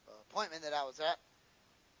appointment that I was at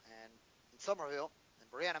in Somerville,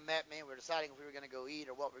 and Brianna met me, and we were deciding if we were going to go eat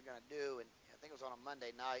or what we were going to do, and I think it was on a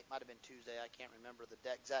Monday night. Might have been Tuesday. I can't remember the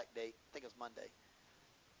exact date. I think it was Monday.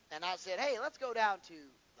 And I said, hey, let's go down to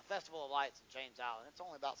the Festival of Lights in James Island. It's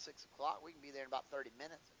only about 6 o'clock. We can be there in about 30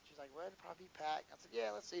 minutes. And she's like, well, it'll probably be packed. I said,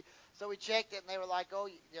 yeah, let's see. So we checked it, and they were like, oh,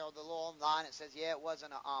 the little line, it says, yeah, it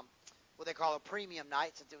wasn't what they call a premium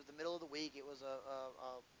night. Since it was the middle of the week, it was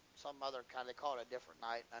some other kind, they call it a different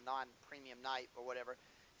night, a non-premium night or whatever.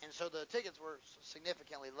 And so the tickets were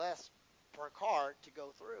significantly less per car to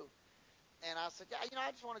go through. And I said, yeah, I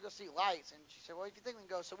just want to go see lights. And she said, well, if you think we can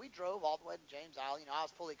go. So we drove all the way to James Island. I was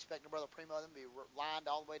fully expecting Brother Primo and them to be lined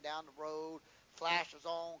all the way down the road, flashes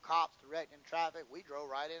on, cops directing traffic. We drove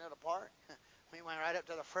right into the park. We went right up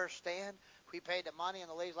to the first stand. We paid the money, and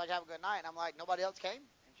the lady's like, have a good night. And I'm like, nobody else came?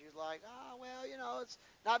 And she was like, oh, well, it's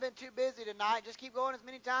not been too busy tonight. Just keep going as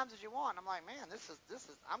many times as you want. And I'm like, man, this is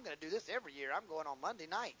I'm going to do this every year. I'm going on Monday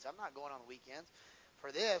nights. I'm not going on the weekends.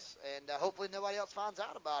 for this, and hopefully nobody else finds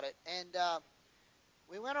out about it. And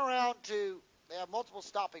we went around to, they have multiple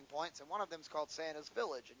stopping points, and one of them is called Santa's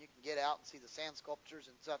Village, and you can get out and see the sand sculptures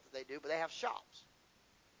and stuff that they do, but they have shops.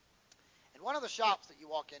 And one of the shops that you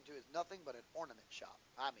walk into is nothing but an ornament shop.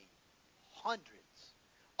 I mean, hundreds.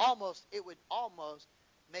 It would almost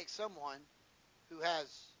make someone who has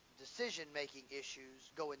decision-making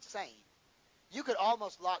issues go insane. You could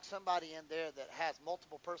almost lock somebody in there that has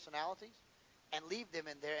multiple personalities and leave them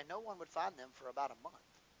in there, and no one would find them for about a month,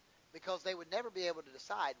 because they would never be able to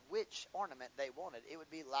decide which ornament they wanted. It would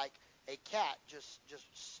be like a cat just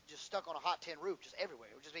stuck on a hot tin roof, just everywhere.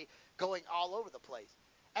 It would just be going all over the place.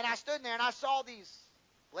 And I stood there and I saw these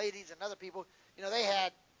ladies and other people. They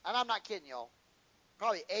had, and I'm not kidding y'all,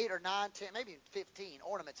 probably 8 or 9, 10, maybe 15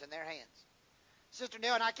 ornaments in their hands. Sister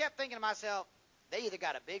Nell, and I kept thinking to myself, they either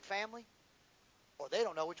got a big family or they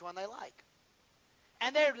don't know which one they like.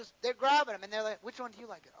 And they're grabbing them, and they're like, which one do you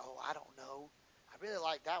like? Oh, I don't know. I really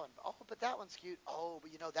like that one. Oh, but that one's cute. Oh,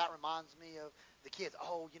 but that reminds me of the kids.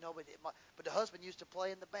 Oh, but the husband used to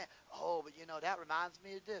play in the band. Oh, but that reminds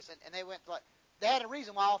me of this. And they went like, they had a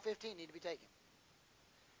reason why all 15 need to be taken.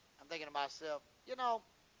 I'm thinking to myself,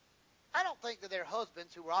 I don't think that their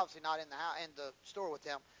husbands, who were obviously not in the store with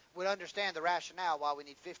them, would understand the rationale why we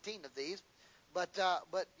need 15 of these. But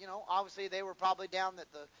obviously they were probably down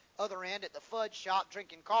at the other end at the fudge shop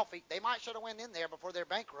drinking coffee. They might should have went in there before they're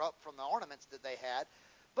bankrupt from the ornaments that they had.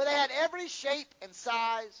 But they had every shape and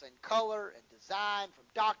size and color and design, from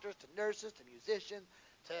doctors to nurses to musicians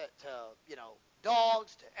to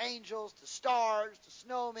dogs to angels to stars to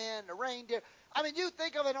snowmen to reindeer. I mean, you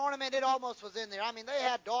think of an ornament, it almost was in there. I mean, they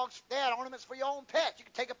had dogs, they had ornaments for your own pet. You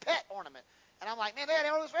could take a pet ornament. And I'm like, man, they had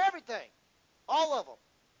ornaments for everything. All of them.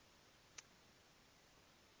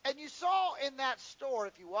 And you saw in that store,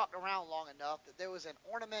 if you walked around long enough, that there was an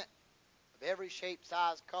ornament of every shape,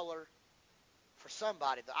 size, color for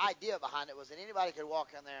somebody. The idea behind it was that anybody could walk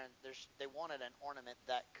in there and they wanted an ornament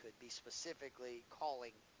that could be specifically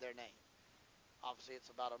calling their name. Obviously, it's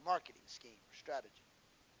about a marketing scheme or strategy.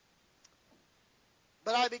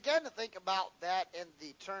 But I began to think about that in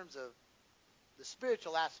the terms of the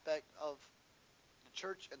spiritual aspect of the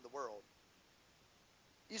church and the world.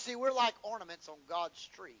 You see, we're like ornaments on God's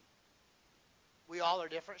tree. We all are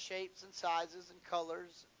different shapes and sizes and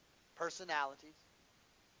colors, personalities.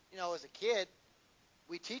 As a kid,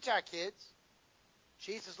 we teach our kids,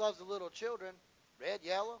 Jesus loves the little children, red,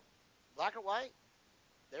 yellow, black or white.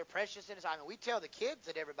 They're precious in His eye. I mean, we tell the kids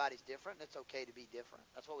that everybody's different and it's okay to be different.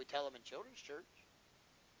 That's what we tell them in children's church.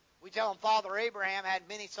 We tell them Father Abraham had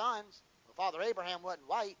many sons. Well, Father Abraham wasn't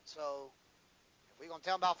white, so if we're going to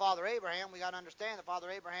tell them about Father Abraham, we got to understand that Father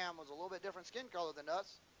Abraham was a little bit different skin color than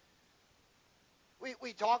us.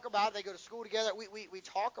 We talk about it. They go to school together. We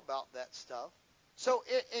talk about that stuff. So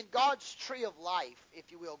in God's tree of life,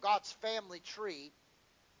 if you will, God's family tree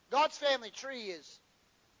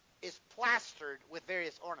is plastered with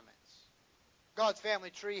various ornaments. God's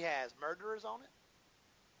family tree has murderers on it.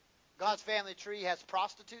 God's family tree has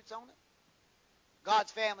prostitutes on it.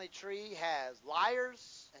 God's family tree has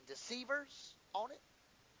liars and deceivers on it.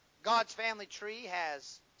 God's family tree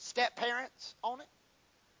has step-parents on it.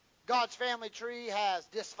 God's family tree has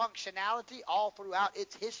dysfunctionality all throughout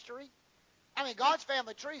its history. I mean, God's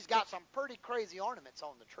family tree's got some pretty crazy ornaments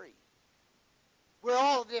on the tree. We're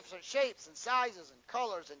all different shapes and sizes and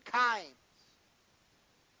colors and kinds.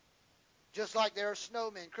 Just like there are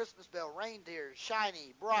snowmen, Christmas bell, reindeer,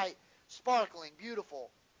 shiny, bright, sparkling,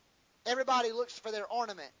 beautiful. Everybody looks for their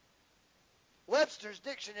ornament. Webster's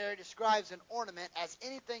dictionary describes an ornament as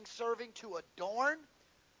anything serving to adorn,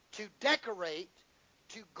 to decorate,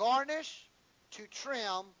 to garnish, to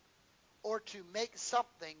trim, or to make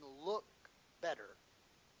something look better.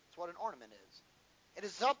 That's what an ornament is. It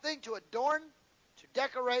is something to adorn, to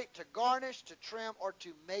decorate, to garnish, to trim, or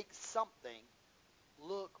to make something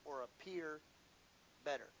look or appear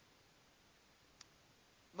better.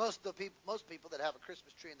 Most people that have a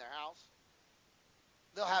Christmas tree in their house,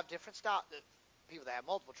 they'll have different style. People that have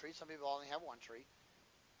multiple trees, some people only have one tree.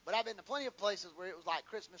 But I've been to plenty of places where it was like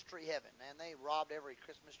Christmas tree heaven, man. They robbed every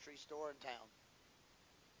Christmas tree store in town.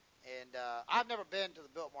 And I've never been to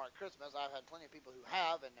the Biltmore at Christmas. I've had plenty of people who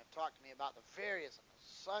have and have talked to me about the various and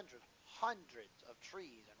hundreds of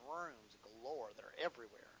trees and rooms galore that are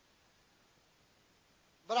everywhere.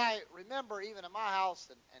 But I remember even in my house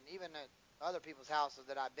and even at other people's houses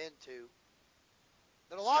that I've been to,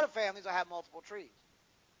 that a lot of families will have multiple trees.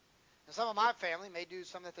 And some of my family may do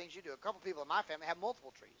some of the things you do. A couple people in my family have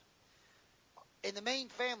multiple trees. In the main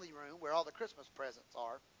family room where all the Christmas presents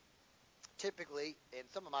are, typically in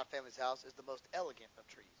some of my family's house is the most elegant of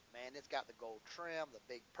trees. man. It's got the gold trim, the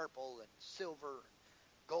big purple and silver,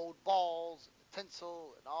 and gold balls, and the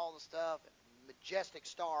tinsel, and all the stuff, and majestic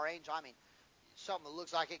Star Angel. I mean, something that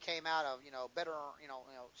looks like it came out of, better,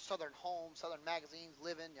 Southern Home, Southern Magazines,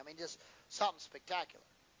 Living. I mean, just something spectacular.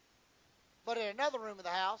 But in another room of the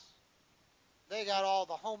house, they got all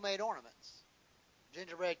the homemade ornaments.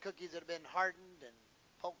 Gingerbread cookies that have been hardened and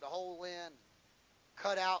poked a hole in,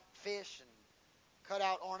 cut out fish and cut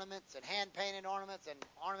out ornaments and hand-painted ornaments and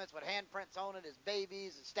ornaments with handprints on it as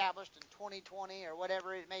babies established in 2020 or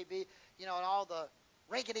whatever it may be, and all the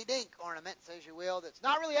rinkety-dink ornaments, as you will, that's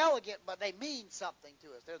not really elegant, but they mean something to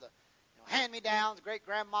us. They're the hand-me-downs,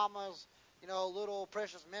 great-grandmama's, little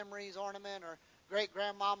precious memories ornament, or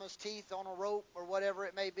great-grandmama's teeth on a rope, or whatever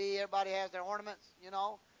it may be. Everybody has their ornaments,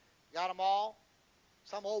 got them all.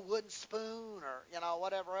 Some old wooden spoon, or,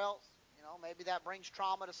 whatever else. Maybe that brings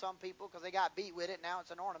trauma to some people because they got beat with it. Now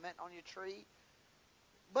it's an ornament on your tree.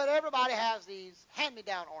 But everybody has these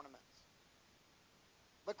hand-me-down ornaments.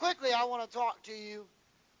 But quickly, I want to talk to you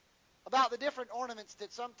about the different ornaments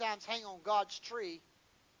that sometimes hang on God's tree.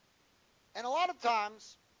 And a lot of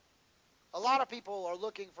times, a lot of people are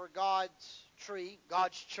looking for God's tree,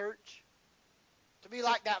 God's church, to be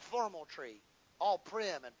like that formal tree, all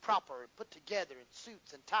prim and proper and put together in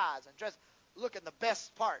suits and ties and dress, looking the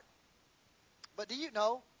best part. But do you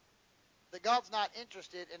know that God's not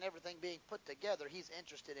interested in everything being put together? He's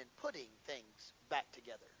interested in putting things back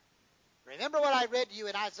together. Remember what I read to you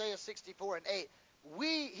in Isaiah 64 and 8.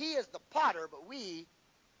 He is the potter, but we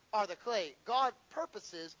are the clay. God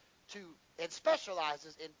purposes to and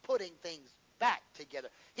specializes in putting things back together.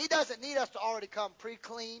 He doesn't need us to already come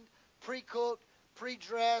pre-cleaned, pre-cooked,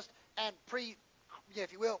 pre-dressed, and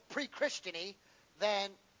pre-Christiany than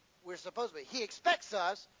we're supposed to be. He expects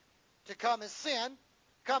us to come as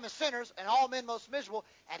sinners, and all men most miserable,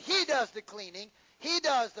 and He does the cleaning. He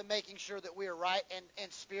does the making sure that we are right in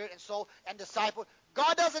spirit and soul and discipled.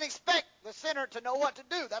 God doesn't expect the sinner to know what to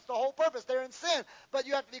do. That's the whole purpose. They're in sin. But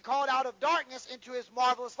you have to be called out of darkness into His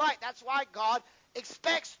marvelous light. That's why God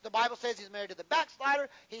expects, the Bible says He's married to the backslider.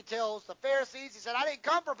 He tells the Pharisees, He said, I didn't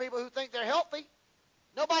come for people who think they're healthy.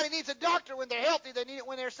 Nobody needs a doctor when they're healthy. They need it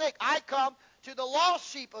when they're sick. I come to the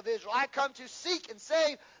lost sheep of Israel. I come to seek and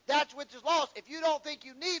save that which is lost. If you don't think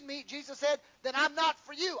you need me, Jesus said, then I'm not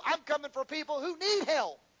for you. I'm coming for people who need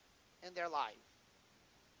help in their life.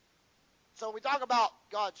 So we talk about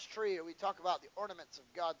God's tree, or we talk about the ornaments of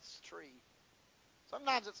God's tree.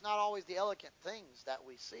 Sometimes it's not always the elegant things that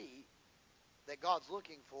we see that God's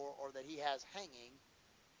looking for or that He has hanging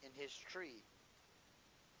in His tree.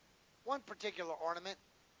 One particular ornament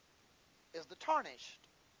is the tarnished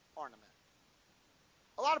ornament.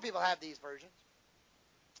 A lot of people have these versions.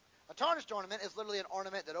 A tarnished ornament is literally an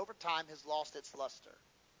ornament that over time has lost its luster,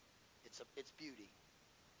 its beauty.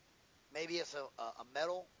 Maybe it's a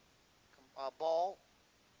metal ball,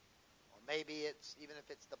 or maybe it's, even if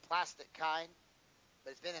it's the plastic kind, but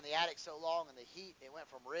it's been in the attic so long in the heat, it went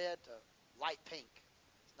from red to light pink.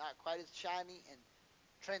 It's not quite as shiny and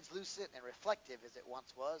translucent and reflective as it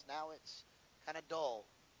once was. Now it's kind of dull,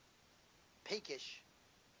 pinkish,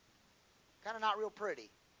 kind of not real pretty.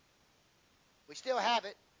 We still have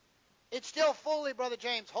it. It's still fully, Brother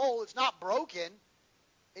James, whole. It's not broken.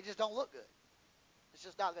 It just don't look good. It's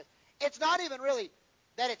just not good. It's not even really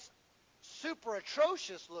that it's super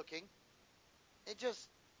atrocious looking. It just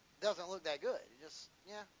doesn't look that good. It just,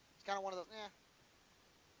 it's kind of one of those,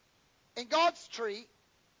 In God's tree,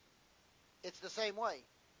 it's the same way.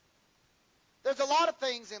 There's a lot of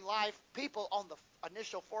things in life, people on the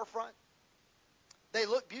initial forefront, they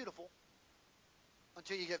look beautiful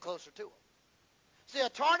until you get closer to them. See, a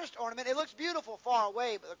tarnished ornament, it looks beautiful far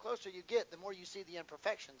away, but the closer you get, the more you see the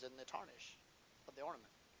imperfections in the tarnish of the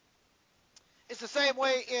ornament. It's the same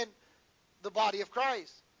way in the body of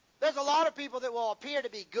Christ. There's a lot of people that will appear to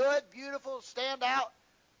be good, beautiful, stand out,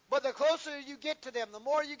 but the closer you get to them, the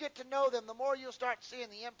more you get to know them, the more you'll start seeing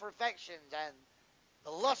the imperfections and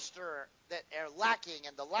the luster that are lacking,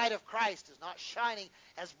 and the light of Christ is not shining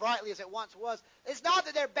as brightly as it once was. It's not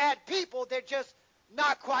that they're bad people, they're just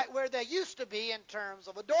not quite where they used to be in terms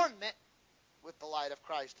of adornment with the light of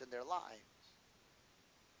Christ in their lives.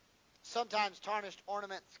 Sometimes tarnished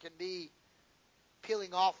ornaments can be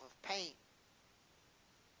peeling off of paint.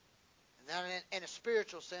 And then in a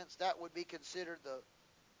spiritual sense, that would be considered the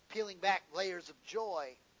peeling back layers of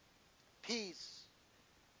joy, peace.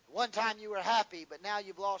 One time you were happy, but now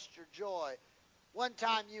you've lost your joy. One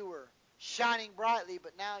time you were shining brightly,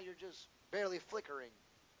 but now you're just barely flickering.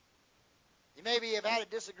 You maybe have had a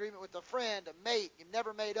disagreement with a friend, a mate, you've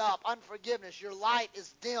never made up, unforgiveness, your light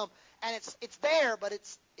is dim, and it's there, but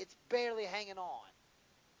it's barely hanging on.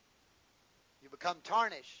 You become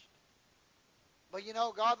tarnished. But you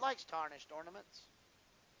know, God likes tarnished ornaments.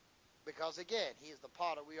 Because again, He is the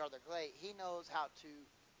potter, we are the clay. He knows how to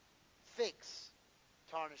fix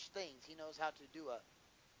tarnished things. He knows how to do a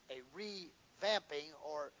revamping,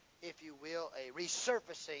 or if you will, a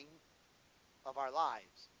resurfacing of our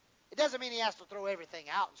lives. It doesn't mean He has to throw everything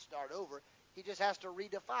out and start over. He just has to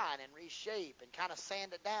redefine and reshape and kind of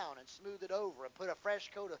sand it down and smooth it over and put a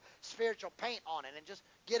fresh coat of spiritual paint on it and just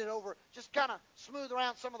get it over, just kind of smooth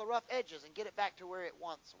around some of the rough edges and get it back to where it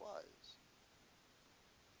once was.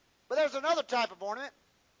 But there's another type of ornament.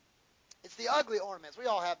 It's the ugly ornaments. We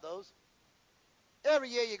all have those. Every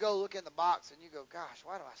year you go look in the box and you go, gosh,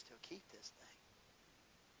 why do I still keep this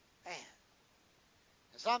thing? Man.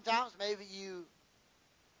 And sometimes maybe you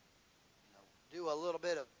do a little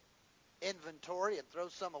bit of inventory and throw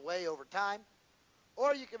some away over time.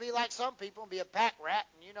 Or you can be like some people and be a pack rat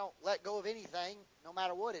and you don't let go of anything, no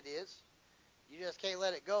matter what it is. You just can't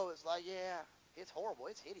let it go. It's like, yeah, it's horrible.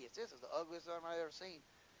 It's hideous. This is the ugliest thing I've ever seen.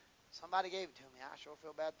 Somebody gave it to me. I sure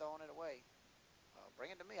feel bad throwing it away.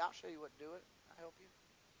 Bring it to me. I'll show you what to do it. I'll help you.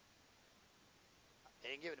 They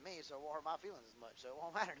didn't give it to me, so it won't hurt my feelings as much, so it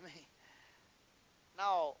won't matter to me.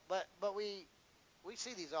 No, but we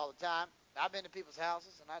see these all the time. I've been to people's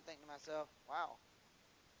houses, and I think to myself, wow,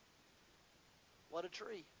 what a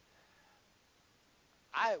tree.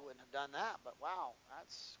 I wouldn't have done that, but wow,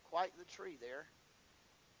 that's quite the tree there.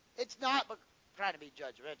 It's not trying to be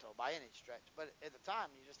judgmental by any stretch, but at the time,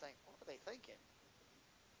 you just think, what are they thinking?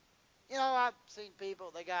 You know, I've seen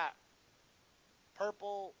people, they got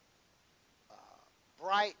purple,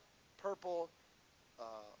 bright purple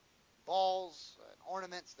balls and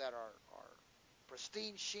ornaments that are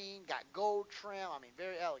pristine sheen, got gold trim, I mean,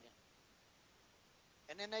 very elegant.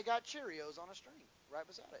 And then they got Cheerios on a string right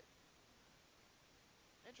beside it.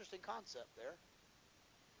 Interesting concept there.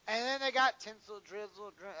 And then they got tinsel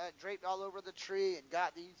drizzle draped all over the tree and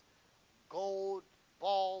got these gold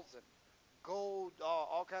balls and gold,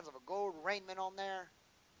 all kinds of a gold raiment on there.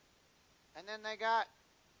 And then they got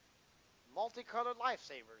multicolored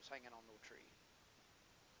lifesavers hanging on the tree.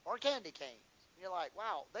 Or candy canes. You're like,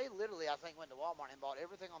 wow, they literally, I think, went to Walmart and bought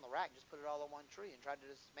everything on the rack and just put it all on one tree and tried to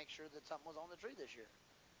just make sure that something was on the tree this year.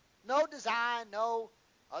 No design, no,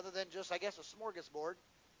 other than just, I guess, a smorgasbord.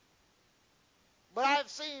 But I've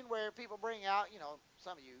seen where people bring out, you know,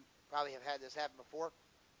 some of you probably have had this happen before.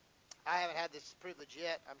 I haven't had this privilege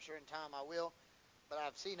yet. I'm sure in time I will. But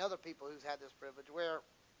I've seen other people who's had this privilege where,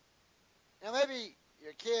 you know, maybe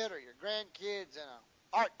your kid or your grandkid's in an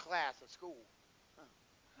art class at school.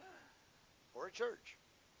 Or a church.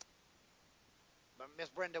 But Miss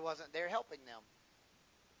Brenda wasn't there helping them.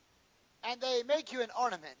 And they make you an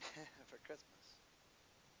ornament for Christmas.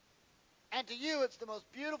 And to you, it's the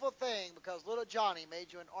most beautiful thing because little Johnny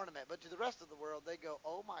made you an ornament. But to the rest of the world, they go,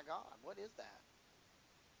 oh my God, what is that?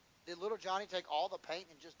 Did little Johnny take all the paint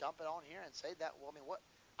and just dump it on here and say that? Well, I mean, what?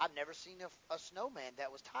 I've never seen a snowman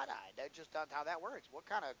that was tie-dyed. That's just not how that works. What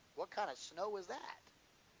kind of snow is that?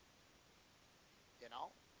 You know?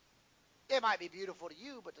 It might be beautiful to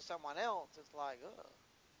you, but to someone else, it's like, ugh.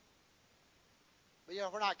 But, you know,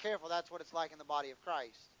 if we're not careful, that's what it's like in the body of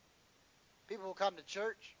Christ. People will come to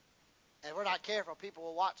church, and if we're not careful, people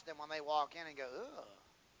will watch them when they walk in and go, ugh.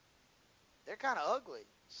 They're kind of ugly,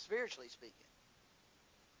 spiritually speaking.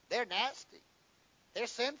 They're nasty. They're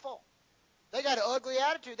sinful. They got an ugly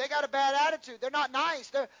attitude. They got a bad attitude. They're not nice.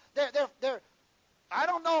 They're I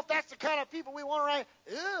don't know if that's the kind of people we want around.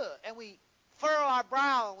 Ugh. And we furrow our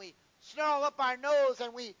brow and we snarl up our nose,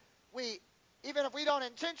 and we even if we don't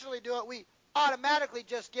intentionally do it, we automatically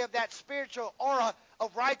just give that spiritual aura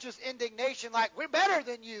of righteous indignation, like we're better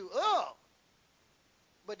than you. Ugh.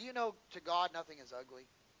 But do you know, to God, nothing is ugly.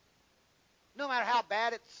 No matter how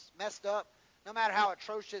bad it's messed up, no matter how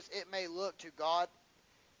atrocious it may look to God,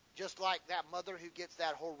 just like that mother who gets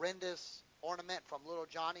that horrendous ornament from little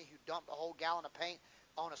Johnny who dumped a whole gallon of paint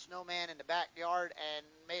on a snowman in the backyard and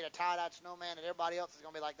made a tie-dyed snowman, and everybody else is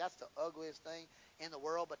going to be like, that's the ugliest thing in the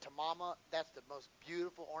world. But to Mama, that's the most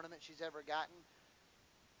beautiful ornament she's ever gotten.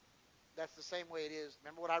 That's the same way it is.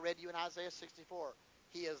 Remember what I read to you in Isaiah 64?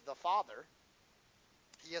 He is the Father.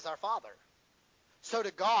 He is our Father. So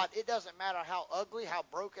to God, it doesn't matter how ugly, how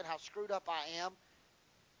broken, how screwed up I am.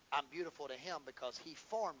 I'm beautiful to Him because He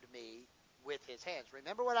formed me with His hands.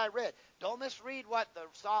 Remember what I read. Don't misread what the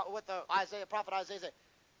prophet Isaiah said.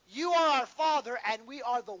 You are our Father, and we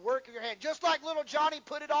are the work of your hand. Just like little Johnny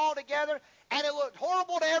put it all together And it looked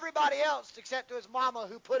horrible to everybody else except to his mama,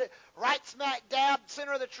 who put it right smack dab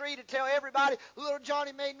center of the tree to tell everybody, little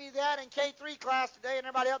Johnny made me that in K3 class today, and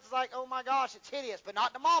everybody else is like, oh my gosh, it's hideous. But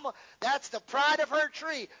not to mama. That's the pride of her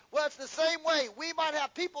tree. Well, it's the same way. We might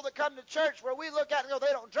have people that come to church where we look at and go,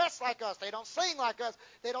 they don't dress like us, they don't sing like us,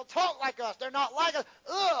 they don't talk like us, they're not like us.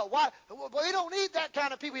 Ugh, why? We don't need that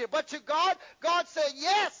kind of people here. But to God, God said,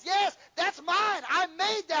 yes, yes, that's mine. I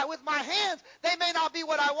made that with my hands. They may not be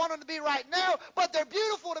what I want them to be right now, but they're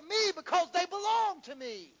beautiful to me because they belong to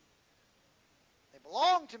me. They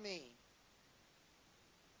belong to me.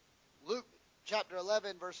 Luke chapter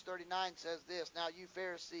 11, verse 39 says this, now you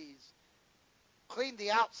Pharisees, clean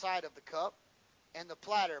the outside of the cup and the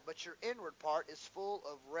platter, but your inward part is full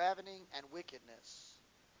of ravening and wickedness.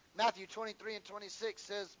 Matthew 23 and 26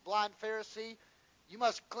 says, blind Pharisee, you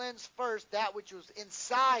must cleanse first that which was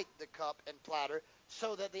inside the cup and platter,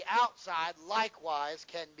 so that the outside likewise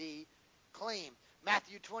can be clean.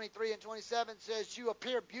 Matthew 23 and 27 says, you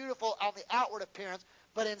appear beautiful on the outward appearance,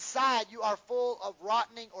 but inside you are full of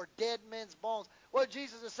rotting or dead men's bones. What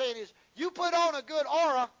Jesus is saying is, you put on a good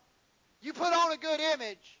aura, you put on a good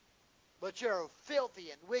image, but you're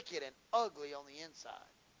filthy and wicked and ugly on the inside.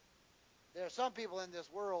 There are some people in this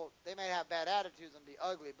world, they may have bad attitudes and be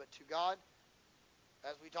ugly, but to God,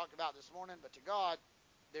 as we talked about this morning, but to God,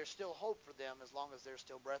 there's still hope for them. As long as there's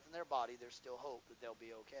still breath in their body, there's still hope that they'll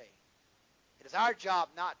be okay. It is our job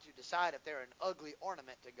not to decide if they're an ugly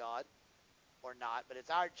ornament to God or not, but it's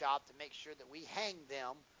our job to make sure that we hang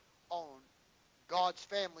them on God's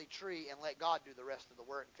family tree and let God do the rest of the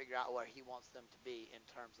work and figure out where he wants them to be in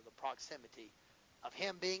terms of the proximity of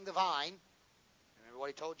him being the vine. Remember what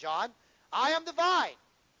he told John? I am the vine,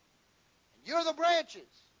 and you're the branches.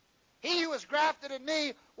 He who is grafted in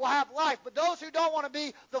me will have life. But those who don't want to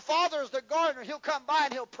be, the Father is the gardener. He'll come by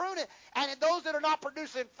and he'll prune it. And in those that are not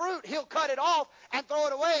producing fruit, he'll cut it off and throw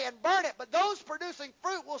it away and burn it. But those producing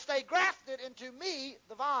fruit will stay grafted into me,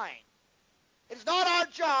 the vine. It is not our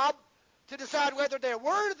job to decide whether they're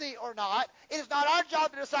worthy or not. It is not our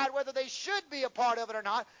job to decide whether they should be a part of it or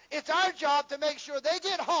not. It's our job to make sure they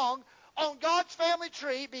get hung on God's family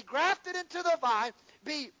tree, be grafted into the vine,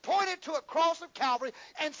 be pointed to a cross of Calvary,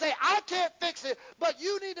 and say, I can't fix it, but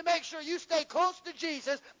you need to make sure you stay close to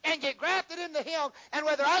Jesus and get grafted into him. And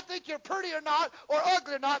whether I think you're pretty or not, or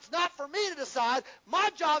ugly or not, it's not for me to decide. My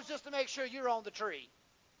job's just to make sure you're on the tree.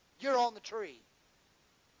 You're on the tree.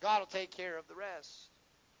 God will take care of the rest.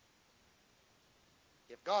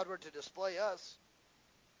 If God were to display us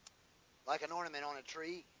like an ornament on a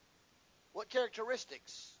tree, what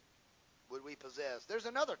characteristics would we possess? There's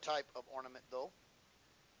another type of ornament, though.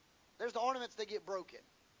 There's the ornaments that get broken.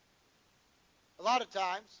 A lot of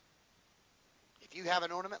times, if you have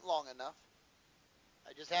an ornament long enough,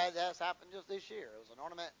 I just had this happen just this year. It was an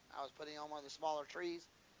ornament I was putting on one of the smaller trees.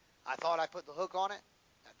 I thought I put the hook on it.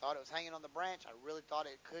 I thought it was hanging on the branch. I really thought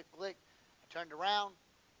it could click. I turned around,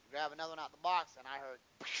 grabbed another one out of the box, and I heard,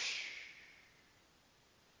 psh.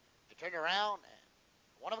 I turned around, and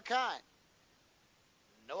one of a kind.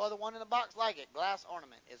 No other one in the box like it. Glass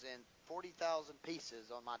ornament is in 40,000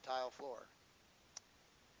 pieces on my tile floor.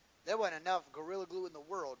 There wasn't enough Gorilla Glue in the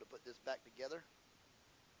world to put this back together.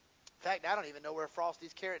 In fact, I don't even know where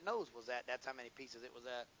Frosty's carrot nose was at. That's how many pieces it was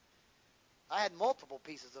at. I had multiple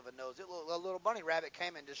pieces of a nose. A little bunny rabbit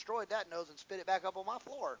came and destroyed that nose and spit it back up on my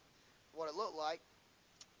floor. What it looked like.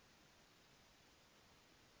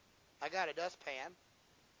 I got a dustpan,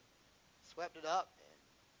 swept it up, and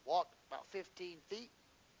walked about 15 feet.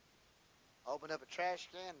 Opened up a trash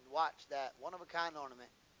can and watched that one-of-a-kind ornament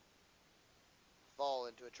fall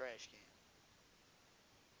into a trash can.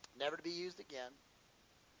 Never to be used again.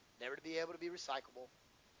 Never to be able to be recyclable.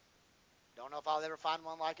 Don't know if I'll ever find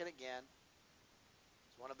one like it again.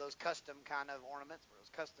 It's one of those custom kind of ornaments where it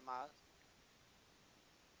was customized.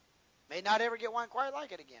 May not ever get one quite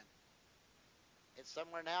like it again. It's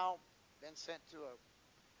somewhere now, been sent to a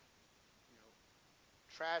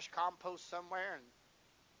trash compost somewhere, and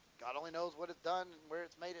God only knows what it's done and where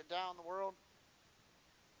it's made it down the world.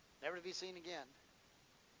 Never to be seen again.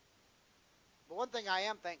 But one thing I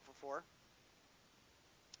am thankful for,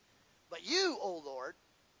 but you, O Lord,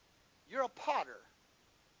 you're a potter.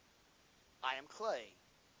 I am clay.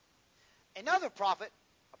 Another prophet,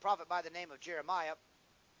 a prophet by the name of Jeremiah,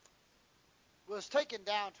 was taken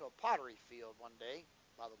down to a pottery field one day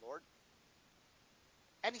by the Lord.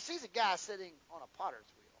 And he sees a guy sitting on a potter's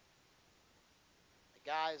wheel. The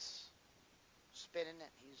guy's spinning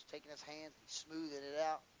it. He's taking his hands. He's smoothing it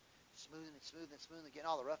out. Smoothing and smoothing and smoothing. Getting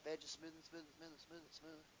all the rough edges. Smoothing, smoothing, smoothing, smoothing,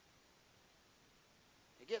 smoothing.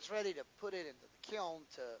 He gets ready to put it into the kiln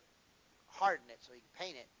to harden it so he can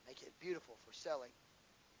paint it, make it beautiful for selling.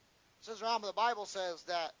 Sister Alma, the Bible says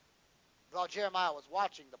that while Jeremiah was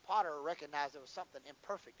watching, the potter recognized there was something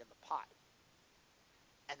imperfect in the pot.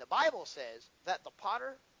 And the Bible says that the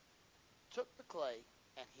potter took the clay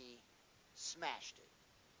and he smashed it.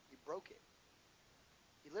 He broke it.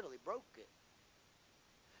 He literally broke it.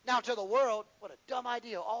 Now, to the world, what a dumb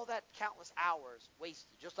idea. All that countless hours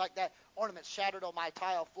wasted. Just like that ornament shattered on my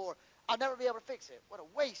tile floor. I'll never be able to fix it. What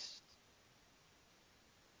a waste.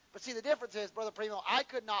 But see, the difference is, Brother Primo, I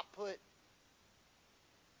could not put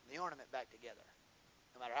the ornament back together,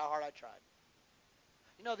 no matter how hard I tried.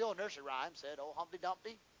 You know, the old nursery rhyme said, "Oh, Humpty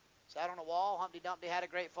Dumpty sat on a wall. Humpty Dumpty had a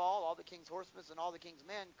great fall. All the king's horsemen and all the king's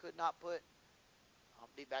men could not put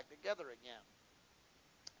Humpty back together again."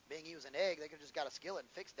 Being he was an egg, they could have just got a skillet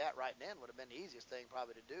and fixed that right then. Would have been the easiest thing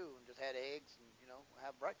probably to do, and just had eggs and,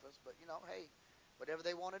 have breakfast. But, hey, whatever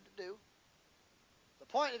they wanted to do. The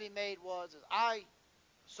point to be made was is I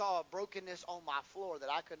saw a brokenness on my floor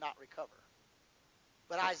that I could not recover.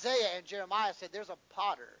 But Isaiah and Jeremiah said there's a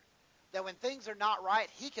potter that when things are not right,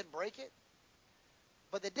 he can break it.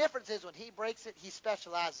 But the difference is when he breaks it, he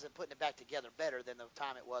specializes in putting it back together better than the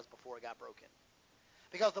time it was before it got broken.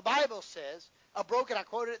 Because the Bible says, I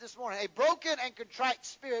quoted it this morning, a broken and contrite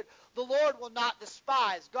spirit the Lord will not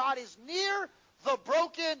despise. God is near the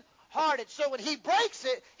broken-hearted. So when he breaks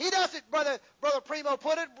it, he doesn't, Brother Primo,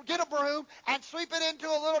 get a broom and sweep it into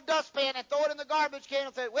a little dustpan and throw it in the garbage can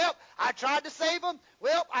and say, well, I tried to save them.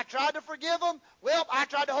 Well, I tried to forgive them. Well, I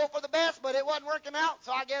tried to hope for the best, but it wasn't working out,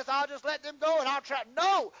 so I guess I'll just let them go and I'll try.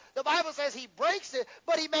 No, the Bible says he breaks it,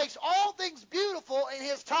 but he makes all things beautiful in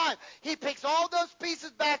his time. He picks all those pieces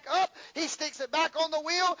back up, he sticks it back on the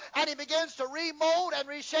wheel, and he begins to remold and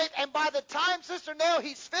reshape, and by the time, Sister Nell,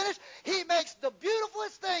 he's finished, he makes the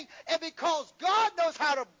beautifulest thing, and because God knows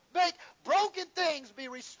how to make broken things be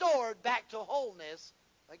restored back to wholeness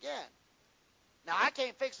again. Now, I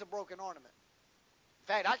can't fix a broken ornament. In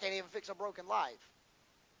fact, I can't even fix a broken life.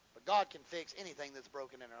 But God can fix anything that's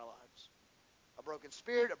broken in our lives. A broken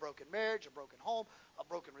spirit, a broken marriage, a broken home, a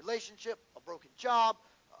broken relationship, a broken job,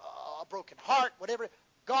 a broken heart, whatever.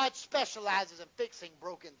 God specializes in fixing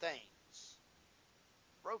broken things.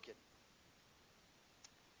 Broken.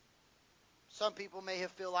 Some people may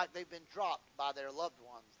have feel like they've been dropped by their loved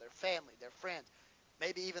ones, their family, their friends,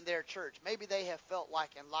 maybe even their church. Maybe they have felt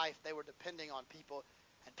like in life they were depending on people,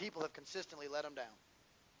 and people have consistently let them down.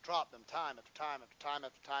 Dropped them time after time after time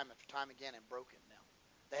after time after time again, and broken now.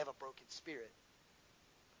 They have a broken spirit.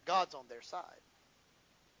 God's on their side.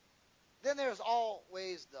 Then there's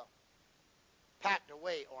always the packed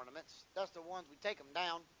away ornaments. That's the ones we take them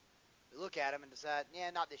down, we look at them and decide, yeah,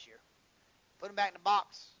 not this year. Put them back in the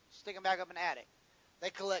box, stick them back up in the attic. They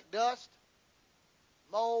collect dust,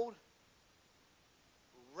 mold,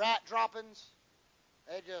 rat droppings.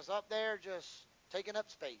 They're just up there just taking up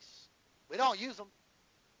space. We don't use them.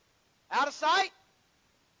 Out of sight,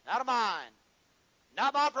 out of mind.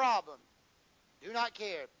 Not my problem. Do not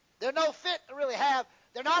care. They're no fit to really have.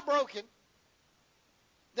 They're not broken.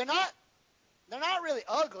 They're not really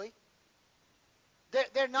ugly.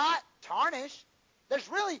 They're not tarnished. There's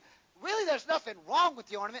really there's nothing wrong with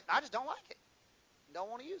the ornament. I just don't like it. Don't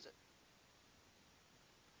want to use it.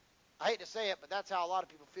 I hate to say it, but that's how a lot of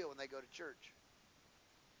people feel when they go to church.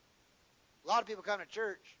 A lot of people come to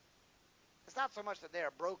church. It's not so much that they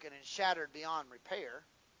are broken and shattered beyond repair.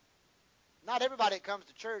 Not everybody that comes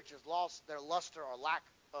to church has lost their luster or lack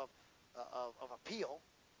of appeal.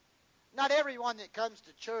 Not everyone that comes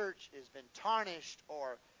to church has been tarnished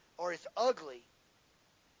or is ugly.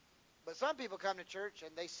 But some people come to church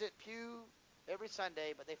and they sit pew every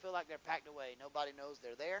Sunday, but they feel like they're packed away. Nobody knows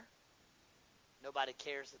they're there. Nobody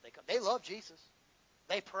cares that they come. They love Jesus.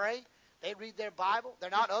 They pray. They read their Bible. They're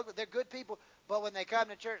not ugly. They're good people. But when they come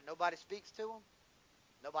to church, nobody speaks to them.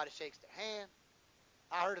 Nobody shakes their hand.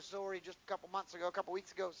 I heard a story just a couple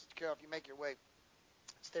weeks ago. Sister Carol, if you make your way,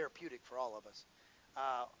 it's therapeutic for all of us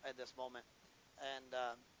at this moment. And,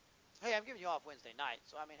 hey, I'm giving you off Wednesday night.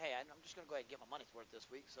 So, I mean, hey, I'm just going to go ahead and get my money's worth this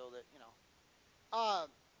week so that,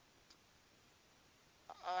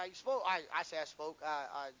 I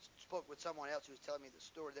spoke with someone else who was telling me the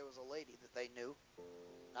story. There was a lady that they knew.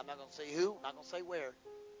 I'm not going to say who. I'm not going to say where.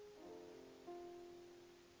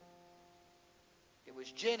 It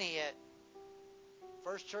was Jenny at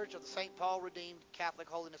First Church of the St. Paul Redeemed Catholic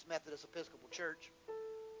Holiness Methodist Episcopal Church.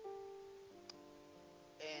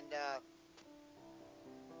 And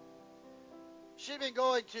she'd been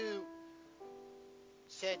going to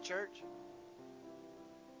said church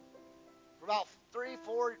for about 3,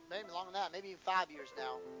 4, maybe longer than that, maybe even 5 years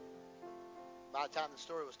now, by the time the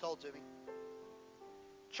story was told to me.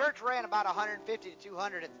 Church ran about 150 to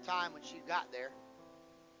 200 at the time when she got there.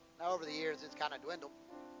 Now, over the years, it's kind of dwindled.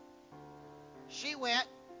 She went,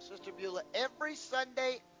 Sister Beulah, every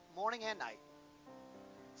Sunday morning and night.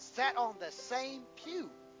 Sat on the same pew.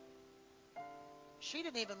 She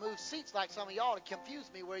didn't even move seats like some of y'all to confuse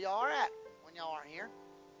me where y'all are at when y'all aren't here.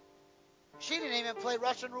 She didn't even play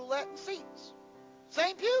Russian roulette in seats.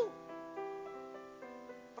 Same pew.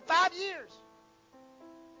 For 5 years.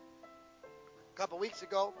 A couple weeks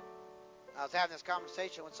ago, I was having this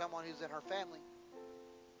conversation with someone who's in her family.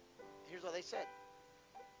 Here's what they said.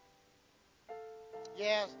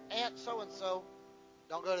 Yes, Aunt so-and-so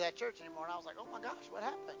don't go to that church anymore. And I was like, oh my gosh, what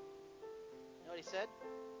happened? You know what he said?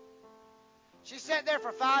 She sat there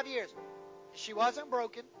for 5 years. She wasn't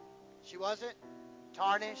broken. She wasn't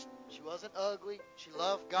tarnished. She wasn't ugly. She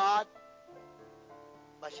loved God.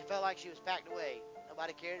 But she felt like she was packed away.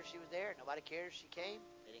 Nobody cared if she was there. Nobody cared if she came.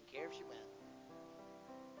 They didn't care if she went.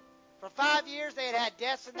 For 5 years, they had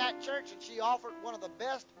deaths in that church, and she offered one of the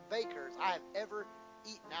best bakers I have ever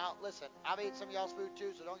eaten. Now, listen, I've eaten some of y'all's food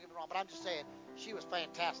too, so don't get me wrong, but I'm just saying, she was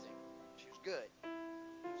fantastic. She was good.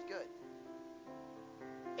 She was good.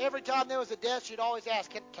 Every time there was a death, she'd always ask,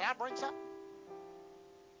 can I bring something?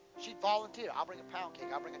 She'd volunteer. I'll bring a pound cake.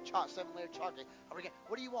 I'll bring a 7-layer chocolate. I'll bring it.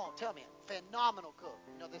 What do you want? Tell me. Phenomenal cook.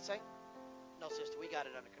 You know what they say? No, sister, we got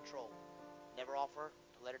it under control. Never offer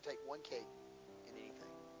to let her take one cake in anything.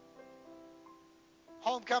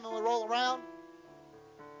 Homecoming would roll around.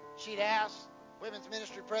 She'd ask women's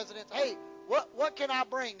ministry presidents, hey, what can I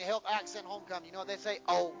bring to help accent homecoming? You know what they say?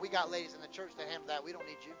 Oh, we got ladies in the church that handle that. We don't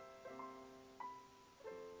need you.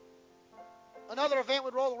 Another event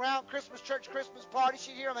would roll around, Christmas church, Christmas party.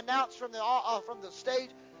 She'd hear them announce from the stage,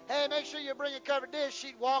 hey, make sure you bring a covered dish.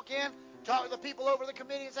 She'd walk in, talk to the people over the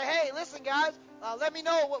committee and say, hey, listen, guys, let me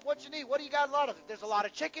know what you need. What do you got a lot of? If there's a lot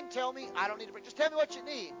of chicken, tell me. I don't need to bring. Just tell me what you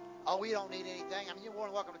need. Oh, we don't need anything. I mean, you're more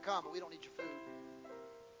than welcome to come, but we don't need your food.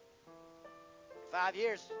 5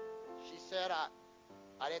 years, she said,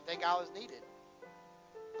 I didn't think I was needed.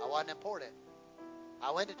 I wasn't important.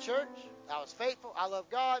 I went to church. I was faithful. I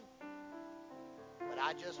loved God. But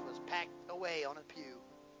I just was packed away on a pew.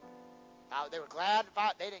 They were glad.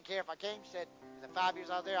 They didn't care if I came. She said, in the 5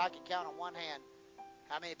 years I was there, I could count on one hand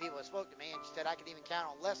how many people had spoke to me. And she said, I could even count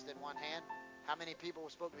on less than one hand how many people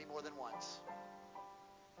spoke to me more than once.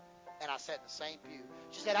 And I sat in the same pew.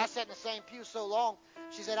 She said, I sat in the same pew so long.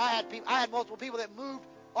 She said, I had multiple people that moved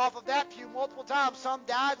off of that pew multiple times. Some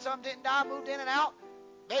died, some didn't die, moved in and out.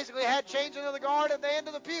 Basically had changing of the guard at the end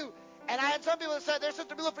of the pew. And I had some people that sat there,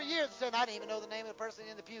 Sister Beulah, for years, and said, I didn't even know the name of the person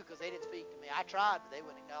in the pew because they didn't speak to me. I tried, but they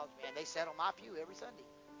wouldn't acknowledge me. And they sat on my pew every Sunday.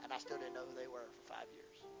 And I still didn't know who they were for 5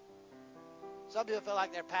 years. Some people feel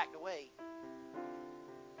like they're packed away.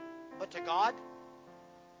 But to God,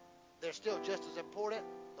 they're still just as important.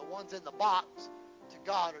 The ones in the box to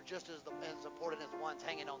God are just as important as the ones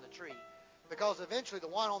hanging on the tree. Because eventually the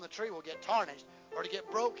one on the tree will get tarnished or to get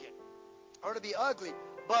broken or to be ugly.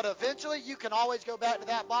 But eventually you can always go back to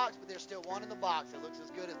that box, but there's still one in the box that looks as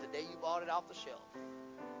good as the day you bought it off the shelf.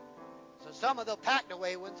 So some of the packed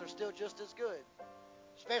away ones are still just as good,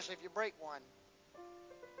 especially if you break one.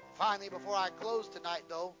 Finally, before I close tonight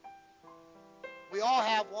though, we all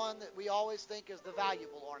have one that we always think is the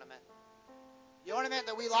valuable ornament. The ornament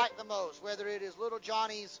that we like the most, whether it is little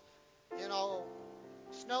Johnny's,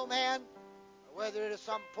 snowman, or whether it is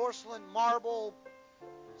some porcelain, marble,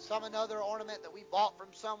 some another ornament that we bought from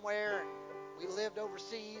somewhere and we lived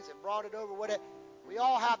overseas and brought it over, whatever. We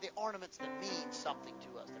all have the ornaments that mean something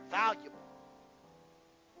to us. They're valuable.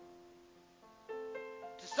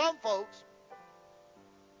 To some folks,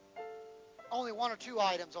 only one or two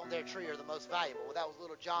items on their tree are the most valuable. Well, that was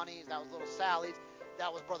little Johnny's, that was little Sally's,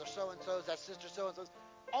 that was brother so-and-so's, that sister so-and-so's.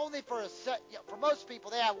 Only for for most people,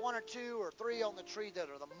 they have one or two or three on the tree that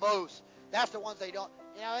are the most. That's the ones they don't,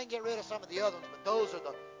 they can get rid of some of the other ones, but those are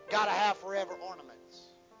the gotta have forever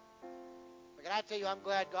ornaments. But can I tell you, I'm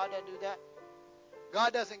glad God doesn't do that.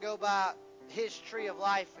 God doesn't go by his tree of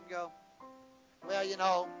life and go,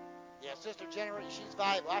 well, Sister Jennifer, she's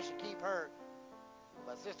valuable, I should keep her.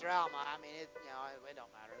 But Sister Alma, it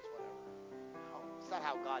don't matter, it's whatever. No, it's not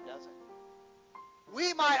how God does it.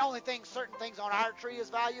 We might only think certain things on our tree is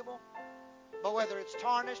valuable, but whether it's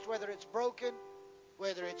tarnished, whether it's broken,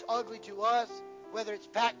 whether it's ugly to us, whether it's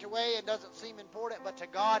packed away and doesn't seem important, but to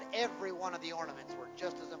God, every one of the ornaments were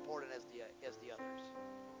just as important as the others.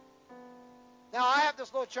 Now, I have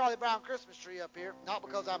this little Charlie Brown Christmas tree up here, not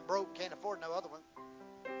because I'm broke, can't afford no other one.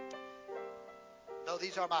 No,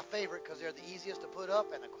 these are my favorite because they're the easiest to put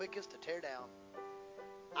up and the quickest to tear down.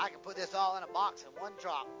 I can put this all in a box in one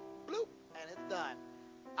drop. Bloop, and it's done.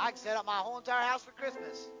 I can set up my whole entire house for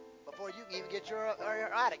Christmas before you can even get your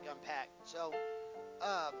attic unpacked. So,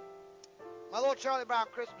 my little Charlie Brown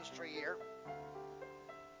Christmas tree here.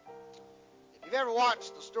 If you've ever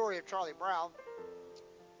watched the story of Charlie Brown,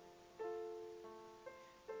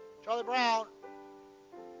 when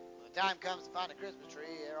the time comes to find a Christmas tree,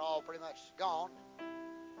 they're all pretty much gone.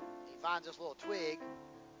 He finds this little twig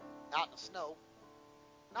out in the snow.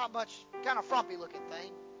 Not much, kind of frumpy looking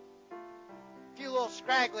thing. A few little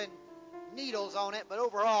scraggling needles on it, but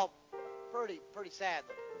overall, pretty sad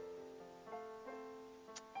looking.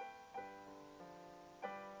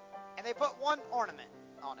 And they put one ornament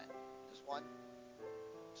on it, just one,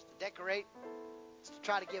 just to decorate, just to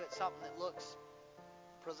try to give it something that looks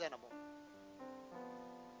presentable.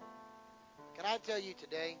 Can I tell you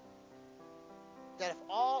today that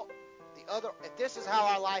if this is how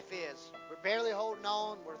our life is, we're barely holding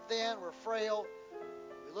on, we're thin, we're frail,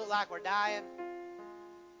 we look like we're dying.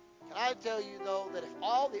 Can I tell you, though, that if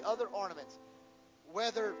all the other ornaments,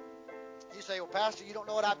 whether you say, well, Pastor, you don't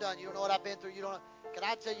know what I've done, you don't know what I've been through, you don't know. Can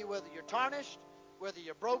I tell you, whether you're tarnished, whether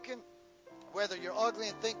you're broken, whether you're ugly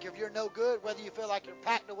and think you're no good, whether you feel like you're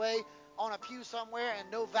packed away on a pew somewhere and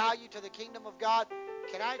no value to the kingdom of God,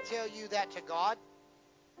 can I tell you that to God,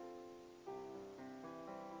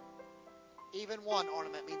 even one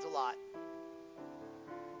ornament means a lot.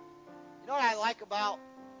 You know what I like about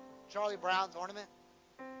Charlie Brown's ornament?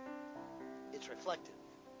 It's reflective.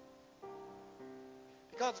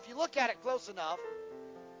 Because if you look at it close enough,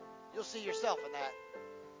 you'll see yourself in that.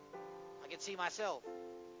 I can see myself.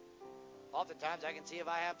 Oftentimes I can see if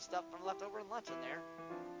I have stuff from leftover in lunch in there.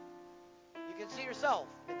 You can see yourself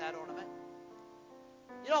in that ornament.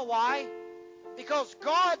 You know why? Because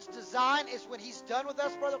God's design is, when He's done with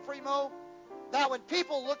us, Brother Primo, that when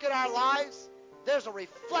people look at our lives, there's a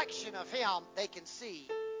reflection of Him they can see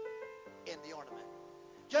in the ornament.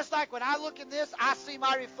 Just like when I look in this, I see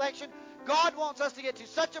my reflection. God wants us to get to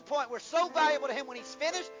such a point we're so valuable to Him when He's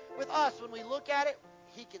finished with us. When we look at it,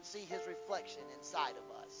 He can see His reflection inside of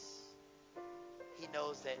us. He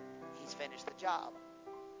knows that He's finished the job.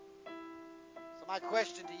 So my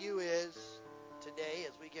question to you is, today,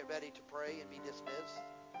 as we get ready to pray and be dismissed,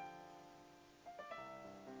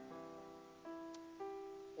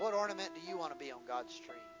 what ornament do you want to be on God's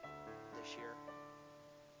tree this year?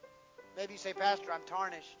 Maybe you say, Pastor, I'm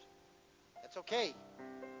tarnished. That's okay.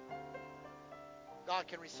 God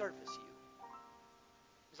can resurface you.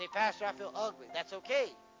 You say, Pastor, I feel ugly. That's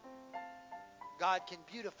okay. God can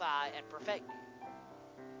beautify and perfect you.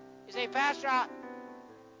 You say, Pastor, I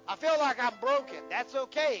feel like I'm broken. That's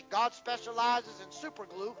okay. God specializes in super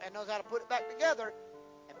glue and knows how to put it back together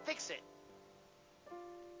and fix it.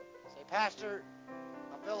 You say, Pastor,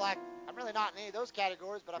 I feel like I'm really not in any of those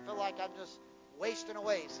categories, but I feel like I'm just wasting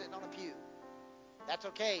away sitting on a pew. That's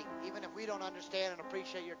okay. Even if we don't understand and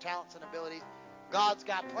appreciate your talents and abilities, God's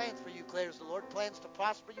got plans for you, declares the Lord. Plans to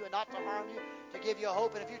prosper you and not to harm you, to give you a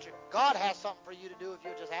hope in the future. God has something for you to do if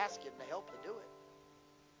you'll just ask Him to help to do it.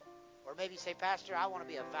 Or maybe you say, Pastor, I want to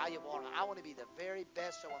be a valuable ornament. I want to be the very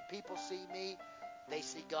best, so when people see me, they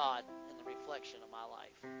see God in the reflection of my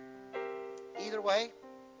life. Either way,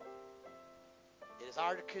 it is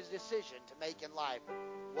our decision to make in life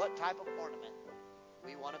what type of ornament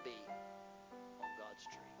we want to be on God's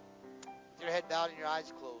tree. With your head bowed and your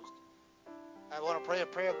eyes closed, I want to pray a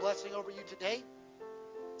prayer of blessing over you today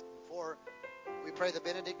before we pray the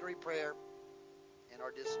benedictory prayer and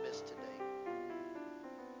are dismissed today.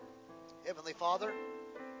 Heavenly Father, to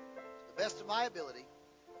the best of my ability,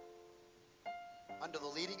 under the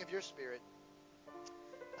leading of your Spirit,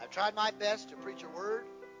 I've tried my best to preach your word.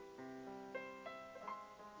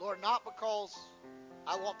 Lord, not because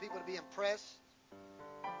I want people to be impressed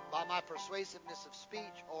by my persuasiveness of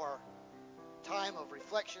speech or time of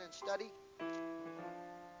reflection and study,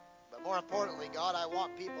 but more importantly, God, I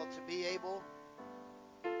want people to be able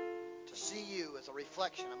to see you as a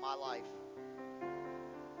reflection of my life.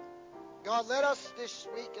 God, let us this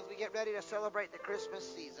week, as we get ready to celebrate the Christmas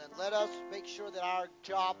season, let us make sure that our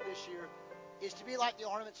job this year is to be like the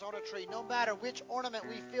ornaments on a tree. No matter which ornament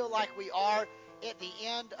we feel like we are, at the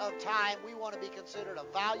end of time, we want to be considered a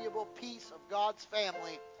valuable piece of God's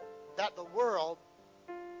family, that the world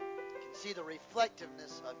can see the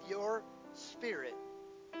reflectiveness of your Spirit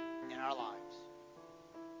in our lives.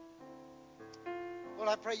 Lord,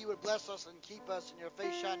 I pray you would bless us and keep us, and your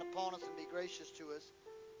face shine upon us and be gracious to us.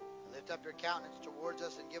 Lift up your countenance towards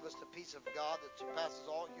us and give us the peace of God that surpasses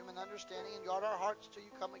all human understanding, and guard our hearts till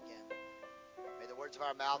you come again. May the words of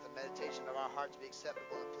our mouth and meditation of our hearts be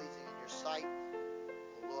acceptable and pleasing in your sight.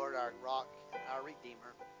 O Lord, our rock and our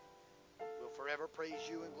Redeemer, we'll forever praise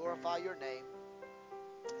you and glorify your name.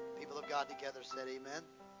 people of God together said amen.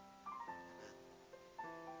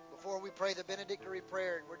 Before we pray the benedictory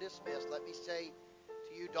prayer and we're dismissed, let me say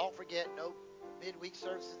to you, don't forget, no midweek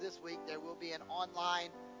services this week. There will be an online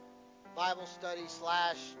Bible study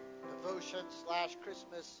 / devotion /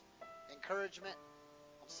 Christmas encouragement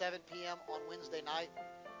on 7 p.m. on Wednesday night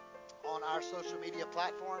on our social media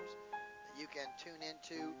platforms that you can tune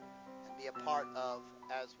into and be a part of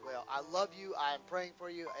as well. I love you. I am praying for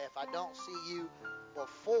you. If I don't see you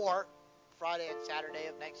before Friday and Saturday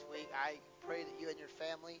of next week, I pray that you and your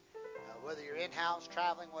family, whether you're in-house,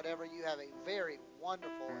 traveling, whatever, you have a very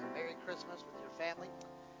wonderful and Merry Christmas with your family.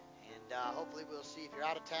 And hopefully we'll see if you're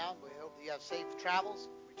out of town. We hope that you have safe travels,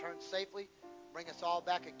 return safely. Bring us all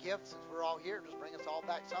back a gift since we're all here. Just bring us all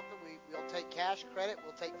back something. We'll take cash, credit,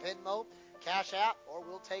 we'll take Venmo, Cash App, or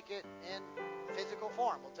we'll take it in physical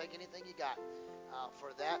form. We'll take anything you got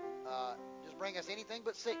for that. Just bring us anything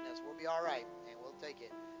but sickness. We'll be all right, and we'll take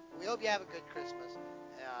it. We hope you have a good Christmas.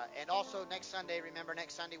 And also next Sunday, remember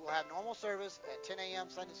next Sunday we'll have normal service at 10 a.m.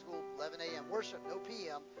 Sunday school, 11 a.m. worship, no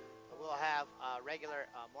p.m. But we'll have regular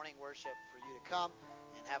morning worship for you to come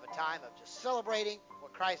and have a time of just celebrating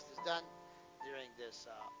what Christ has done during this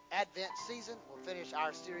Advent season. We'll finish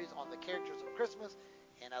our series on the characters of Christmas,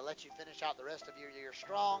 and I'll let you finish out the rest of your year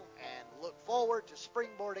strong and look forward to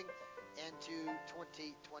springboarding into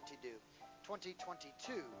 2022.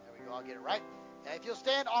 2022. There we go. I'll get it right. Now, if you'll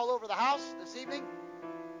stand all over the house this evening,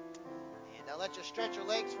 and I'll let you stretch your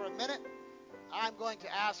legs for a minute, I'm going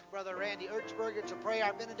to ask Brother Randy Ertzberger to pray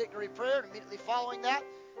our benedictory prayer, and immediately following that,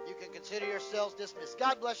 you can consider yourselves dismissed.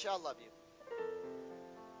 God bless you. I love you.